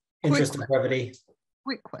interest of brevity.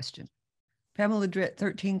 Quick question. Pamela Dritt,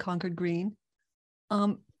 13 Concord Green.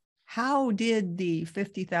 How did the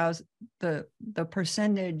 50,000, the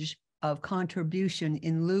percentage of contribution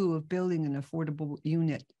in lieu of building an affordable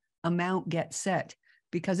unit amount get set?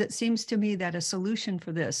 Because it seems to me that a solution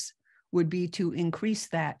for this would be to increase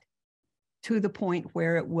that to the point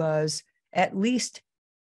where it was at least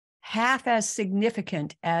half as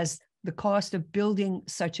significant as the cost of building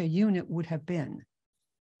such a unit would have been.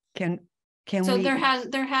 Can so we?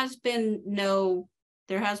 there has been no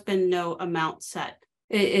amount set.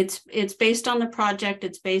 It's based on the project.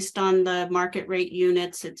 It's based on the market rate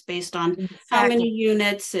units. It's based on exactly how many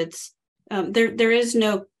units. It's there is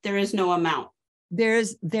no amount.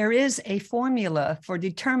 There is a formula for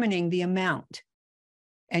determining the amount,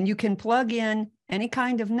 and you can plug in any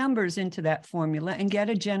kind of numbers into that formula and get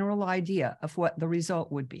a general idea of what the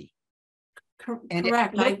result would be. Correct.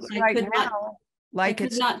 I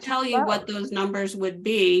could not tell you what those numbers would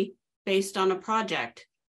be based on a project.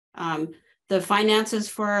 The finances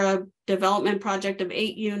for a development project of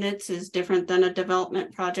 8 units is different than a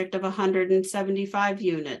development project of 175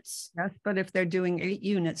 units. Yes, but if they're doing 8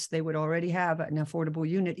 units, they would already have an affordable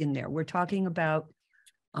unit in there. We're talking about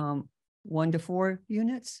 1 to 4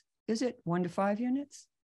 units. Is it 1 to 5 units?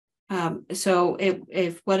 So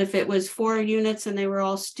what if it was 4 units and they were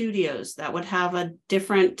all studios? That would have a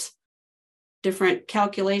different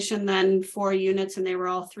calculation than 4 units and they were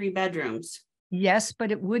all 3 bedrooms. Yes,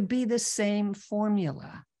 but it would be the same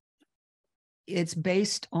formula. It's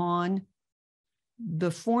based on the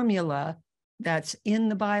formula that's in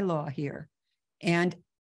the bylaw here. And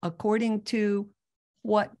according to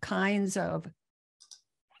what kinds of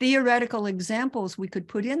theoretical examples we could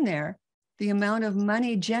put in there, the amount of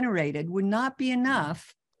money generated would not be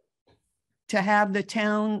enough to have the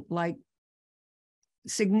town like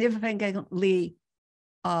significantly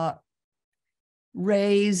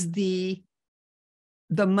raise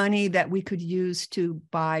the money that we could use to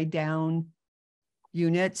buy down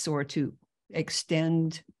units or to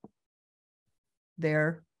extend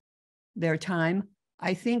their time.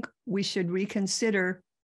 I think we should reconsider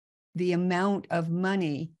the amount of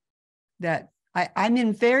money that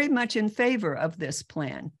I'm very much in favor of this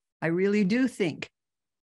plan. I really do think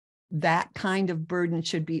that kind of burden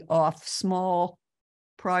should be off small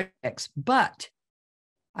projects, but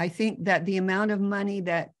I think that the amount of money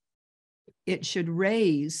that it should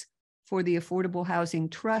raise for the Affordable Housing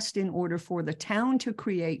Trust in order for the town to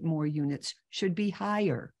create more units should be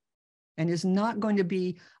higher and is not going to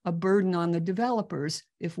be a burden on the developers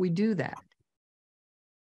if we do that.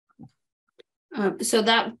 So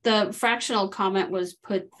that the fractional comment was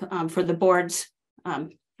put for the board's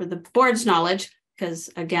knowledge, because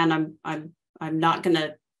again, I'm not going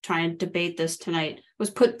to try and debate this tonight, was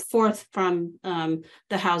put forth from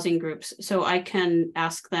the housing groups. So I can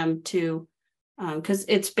ask them to, because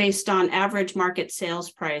it's based on average market sales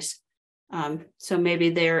price. So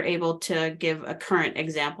maybe they're able to give a current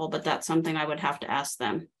example, but that's something I would have to ask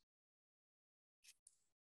them.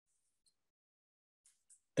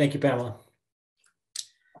 Thank you, Pamela.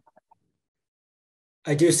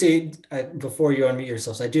 I do see, before you unmute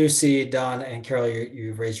yourselves, I do see Don and Carol,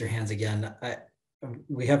 you've raised your hands again.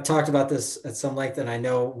 We have talked about this at some length, and I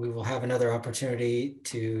know we will have another opportunity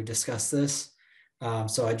to discuss this.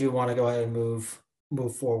 So I do want to go ahead and move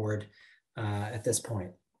move forward at this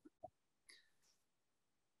point.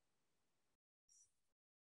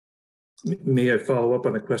 May I follow up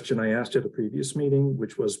on a question I asked at a previous meeting,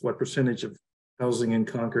 which was what percentage of housing in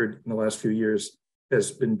Concord in the last few years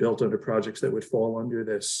has been built under projects that would fall under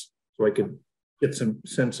this, so I could get some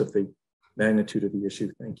sense of the magnitude of the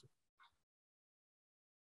issue. Thank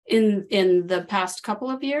you. In the past couple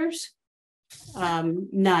of years,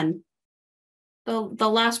 none. The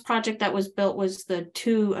last project that was built was the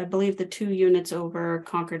two units over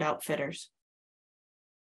Concord Outfitters.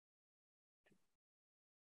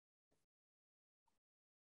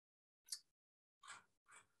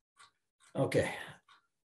 Okay.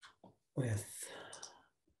 With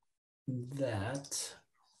that,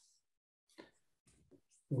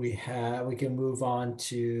 we can move on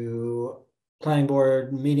to planning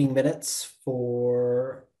board meeting minutes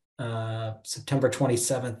for September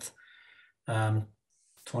 27th,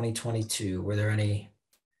 2022. Were there any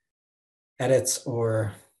edits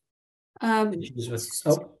or issues with,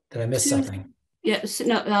 oh, did I miss something? Yes,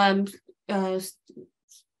 no,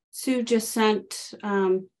 Sue just sent,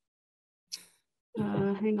 hang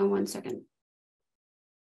on one second.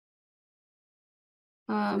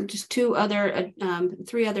 Just three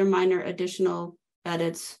other minor additional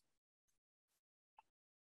edits.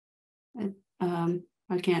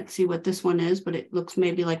 I can't see what this one is, but it looks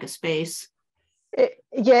maybe like a space. I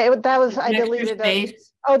deleted it.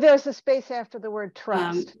 Oh, there's a space after the word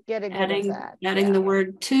trust. Adding the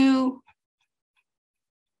word to,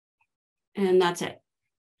 and that's it.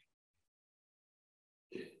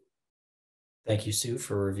 Thank you, Sue,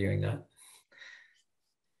 for reviewing that.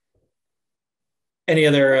 Any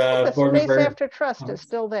other board member? Space after trust is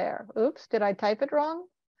still there. Oops, did I type it wrong?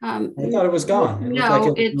 I thought it was gone. It no, looked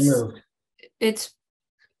like it was removed.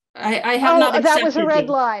 I have not. That was a red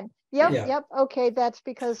line. Yep, yeah. Yep. Okay, that's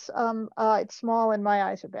because it's small and my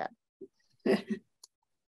eyes are bad.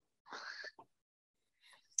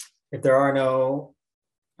 If there are no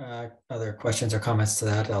other questions or comments to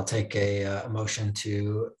that, I'll take a motion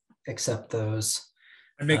to accept those.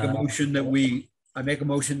 I make a motion that we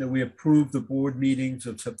approve the board meetings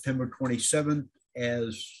of September 27th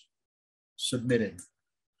as submitted.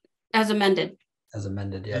 As amended. As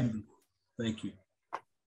amended, yeah. Thank you.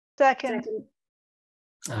 Second.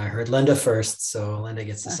 I heard Linda first, so Linda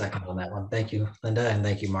gets the second on that one. Thank you, Linda, and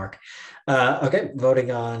thank you, Mark. Okay,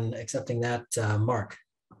 voting on accepting that, Mark.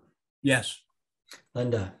 Yes.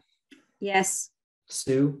 Linda. Yes.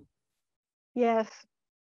 Sue. Yes.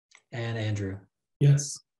 And Andrew.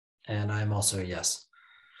 Yes. And I'm also a yes.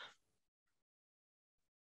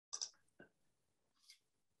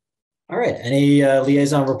 All right, any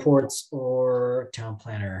liaison reports or town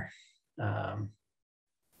planner?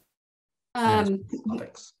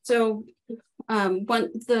 So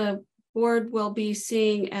what the board will be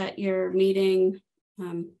seeing at your meeting,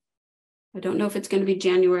 I don't know if it's going to be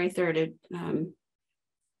January 3rd.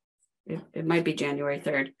 It might be January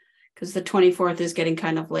 3rd because the 24th is getting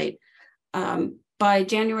kind of late. By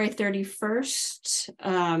January 31st,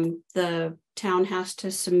 the town has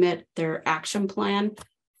to submit their action plan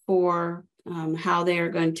for how they are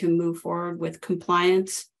going to move forward with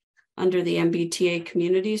compliance under the MBTA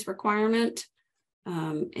communities requirement.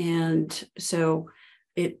 And so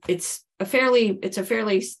it's a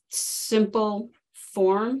fairly simple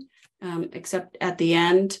form, except at the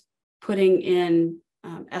end, putting in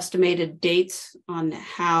estimated dates on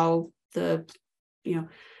how the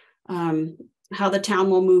town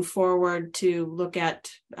will move forward to look at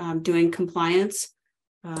doing compliance.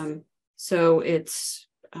 So it's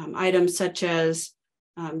items such as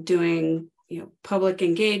doing public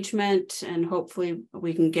engagement, and hopefully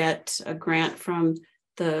we can get a grant from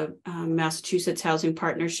the Massachusetts Housing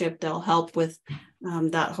Partnership. They'll help with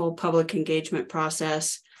that whole public engagement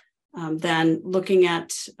process. Then looking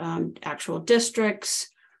at actual districts,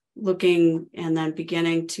 looking and then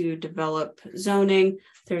beginning to develop zoning.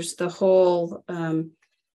 There's the whole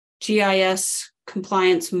GIS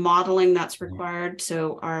compliance modeling that's required.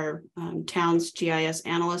 So our town's GIS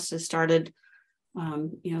analyst has started,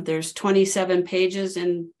 there's 27 pages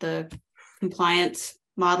in the compliance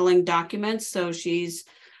modeling documents. So she's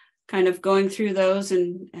kind of going through those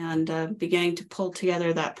and beginning to pull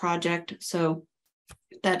together that project. So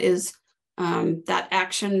that is that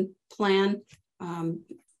action plan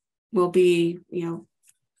will be,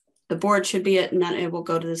 the board should be it, and then it will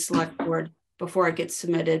go to the select board before it gets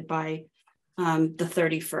submitted by the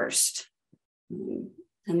 31st.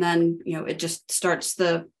 And then, it just starts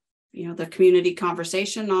the community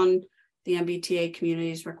conversation on the MBTA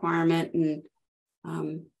communities requirement, and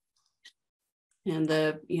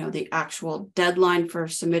the, the actual deadline for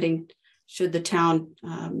submitting should the town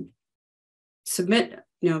submit,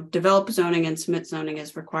 develop zoning and submit zoning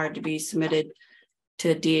is required to be submitted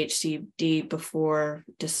to DHCD before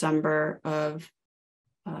December of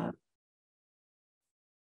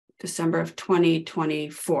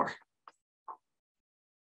 2024.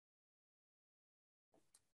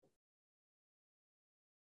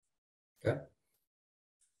 Okay.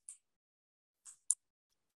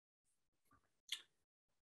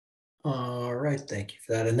 All right, thank you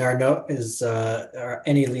for that. And there are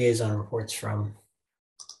any liaison reports from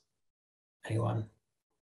anyone?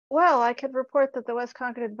 Well, I could report that the West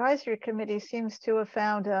Concord Advisory Committee seems to have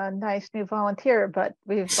found a nice new volunteer, but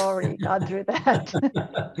we've already gone through that.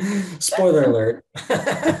 Spoiler alert.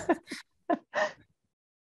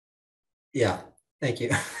 Yeah, thank you.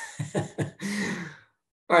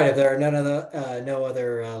 All right, if there are no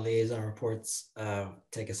other liaison reports,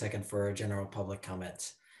 take a second for general public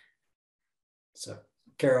comments. So,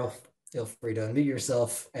 Carol, feel free to unmute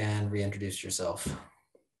yourself and reintroduce yourself.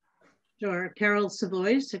 Sure. Carol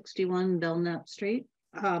Savoy, 61 Belknap Street.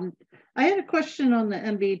 I had a question on the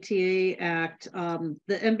MBTA Act. The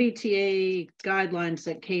MBTA guidelines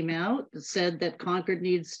that came out said that Concord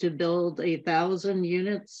needs to build 1,000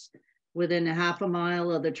 units within a half a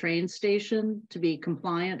mile of the train station to be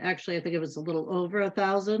compliant. Actually, I think it was a little over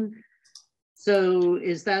 1,000. So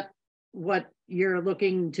is that what you're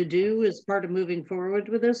looking to do as part of moving forward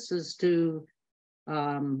with this, is to,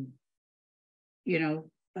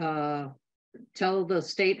 tell the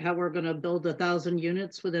state how we're going to build 1,000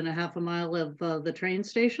 units within a half a mile of the train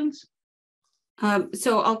stations?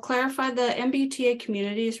 So I'll clarify, the MBTA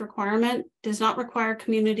communities requirement does not require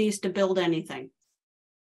communities to build anything.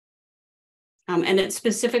 And it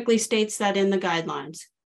specifically states that in the guidelines.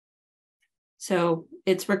 So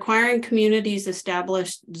it's requiring communities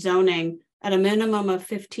establish zoning at a minimum of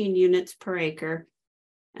 15 units per acre.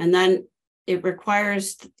 And then it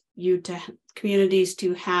requires communities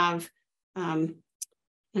to have, I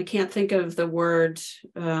can't think of the word,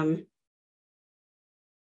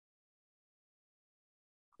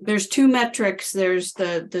 there's two metrics. There's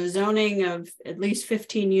the zoning of at least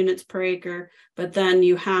 15 units per acre, but then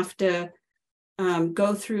you have to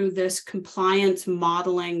go through this compliance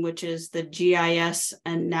modeling, which is the GIS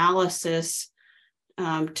analysis,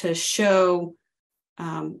 to show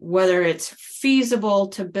whether it's feasible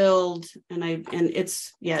to build. And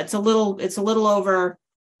it's a little over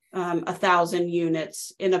 1,000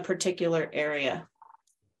 units in a particular area.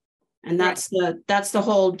 And that's the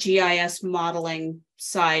whole GIS modeling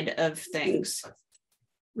side of things.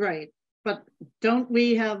 Right. But don't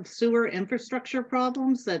we have sewer infrastructure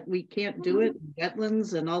problems that we can't do it,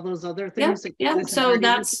 wetlands and all those other things? Yeah. So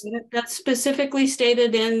that's specifically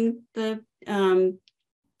stated in the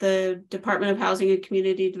Department of Housing and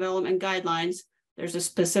Community Development guidelines. There's a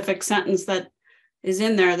specific sentence that is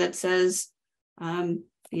in there that says, communities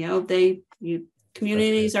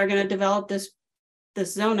are going to develop this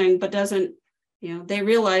zoning, but doesn't, they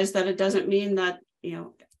realize that it doesn't mean that,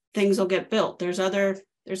 things will get built. There's other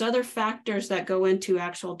factors that go into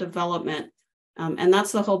actual development. And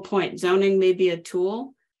that's the whole point. Zoning may be a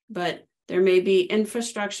tool, but there may be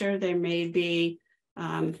infrastructure, there may be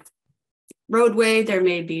roadway, there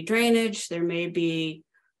may be drainage, there may be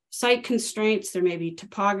site constraints, there may be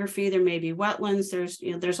topography, there may be wetlands.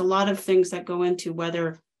 There's a lot of things that go into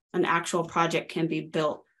whether an actual project can be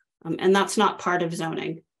built. And that's not part of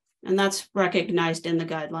zoning. And that's recognized in the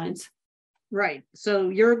guidelines. Right. So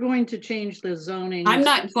you're going to change the zoning. I'm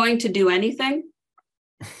not going to do anything.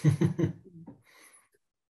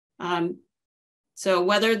 So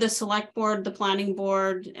whether the select board, the planning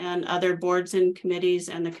board, and other boards and committees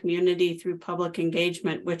and the community through public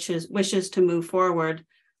engagement, wishes to move forward.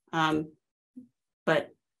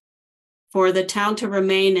 But for the town to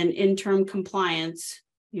remain in interim compliance,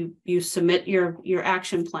 you submit your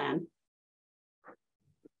action plan.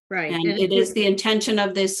 Right. And it is the intention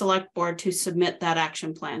of the select board to submit that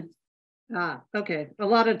action plan. Okay. A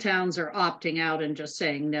lot of towns are opting out and just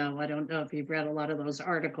saying no. I don't know if you've read a lot of those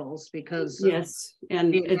articles because yes,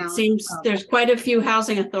 and it seems there's quite a few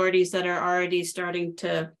housing authorities that are already starting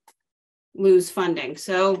to lose funding.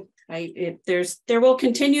 So there will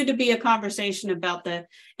continue to be a conversation about the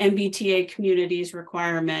MBTA communities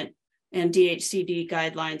requirement and DHCD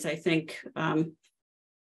guidelines, I think,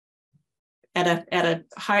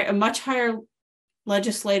 at a much higher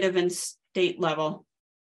legislative and state level.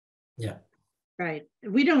 Yeah. Right.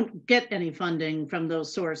 We don't get any funding from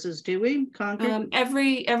those sources, do we, Concord?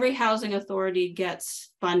 Every housing authority gets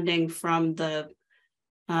funding from the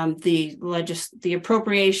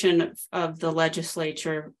appropriation of the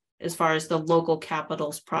legislature as far as the local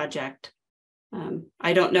capitals project.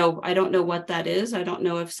 I don't know what that is. I don't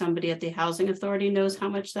know if somebody at the housing authority knows how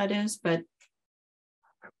much that is, but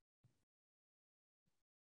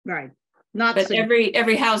Right. But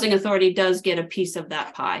every housing authority does get a piece of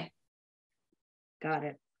that pie. Got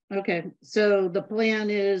it. Okay, so the plan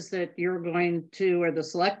is that you're going to, or the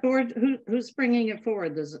select board, who's bringing it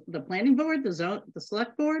forward? The planning board, the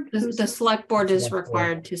select board? The select board is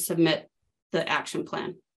required to submit the action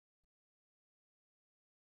plan.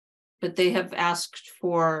 But they have asked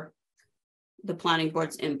for the planning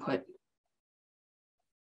board's input.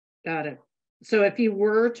 Got it. So if you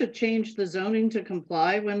were to change the zoning to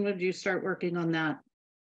comply, when would you start working on that?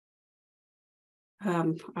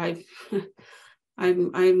 I'm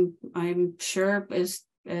sure as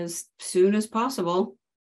soon as possible.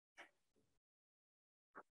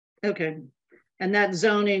 Okay, and that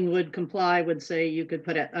zoning would comply, would say you could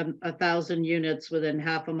put 1,000 units within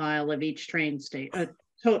half a mile of each train station,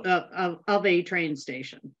 of a train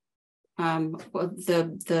station. Well,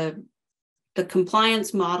 the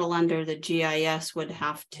compliance model under the GIS would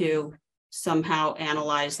have to somehow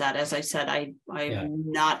analyze that. As I said, I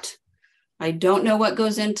don't know what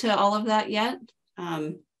goes into all of that yet.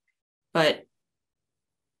 But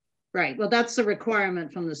right, well, that's the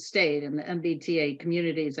requirement from the state and the MBTA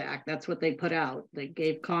Communities Act. That's what they put out. They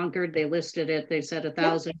gave Concord, they listed it, they said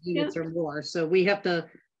 1,000 units or more. So we have to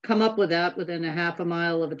come up with that within a half a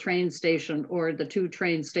mile of a train station or the two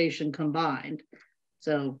train station combined.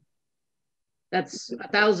 So that's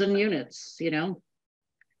 1,000 units, you know,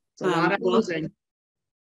 it's a lot of housing.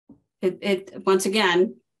 It once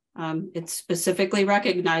again, it specifically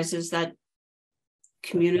recognizes that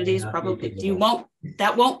communities probably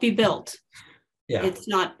that won't be built. Yeah, it's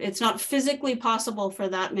not physically possible for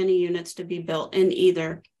that many units to be built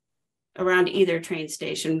in around either train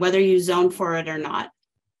station, whether you zone for it or not.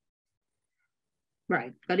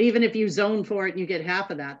 Right, but even if you zone for it and you get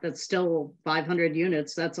half of that, that's still 500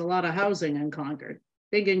 units. That's a lot of housing in Concord.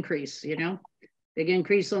 Big increase, you know, big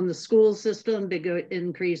increase on the school system, big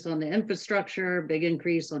increase on the infrastructure, big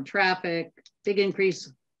increase on traffic, big increase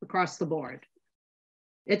across the board.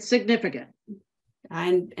 It's significant.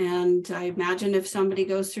 And I imagine if somebody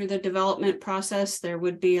goes through the development process, there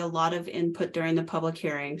would be a lot of input during the public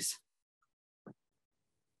hearings.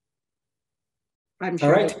 I'm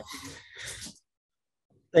sure. All right.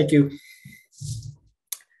 Thank you.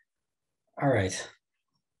 All right.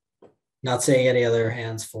 Not seeing any other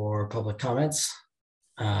hands for public comments.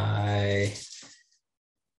 I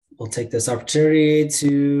will take this opportunity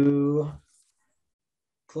to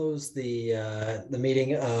close the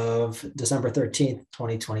meeting of December 13th,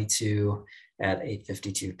 2022 at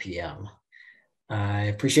 8:52 p.m. I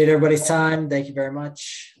appreciate everybody's time. Thank you very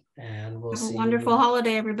much. And we'll see. Have a wonderful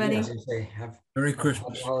holiday, everybody. Yeah, have Merry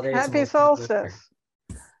Christmas. holidays. Happy solstice.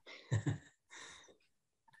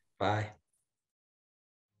 Bye.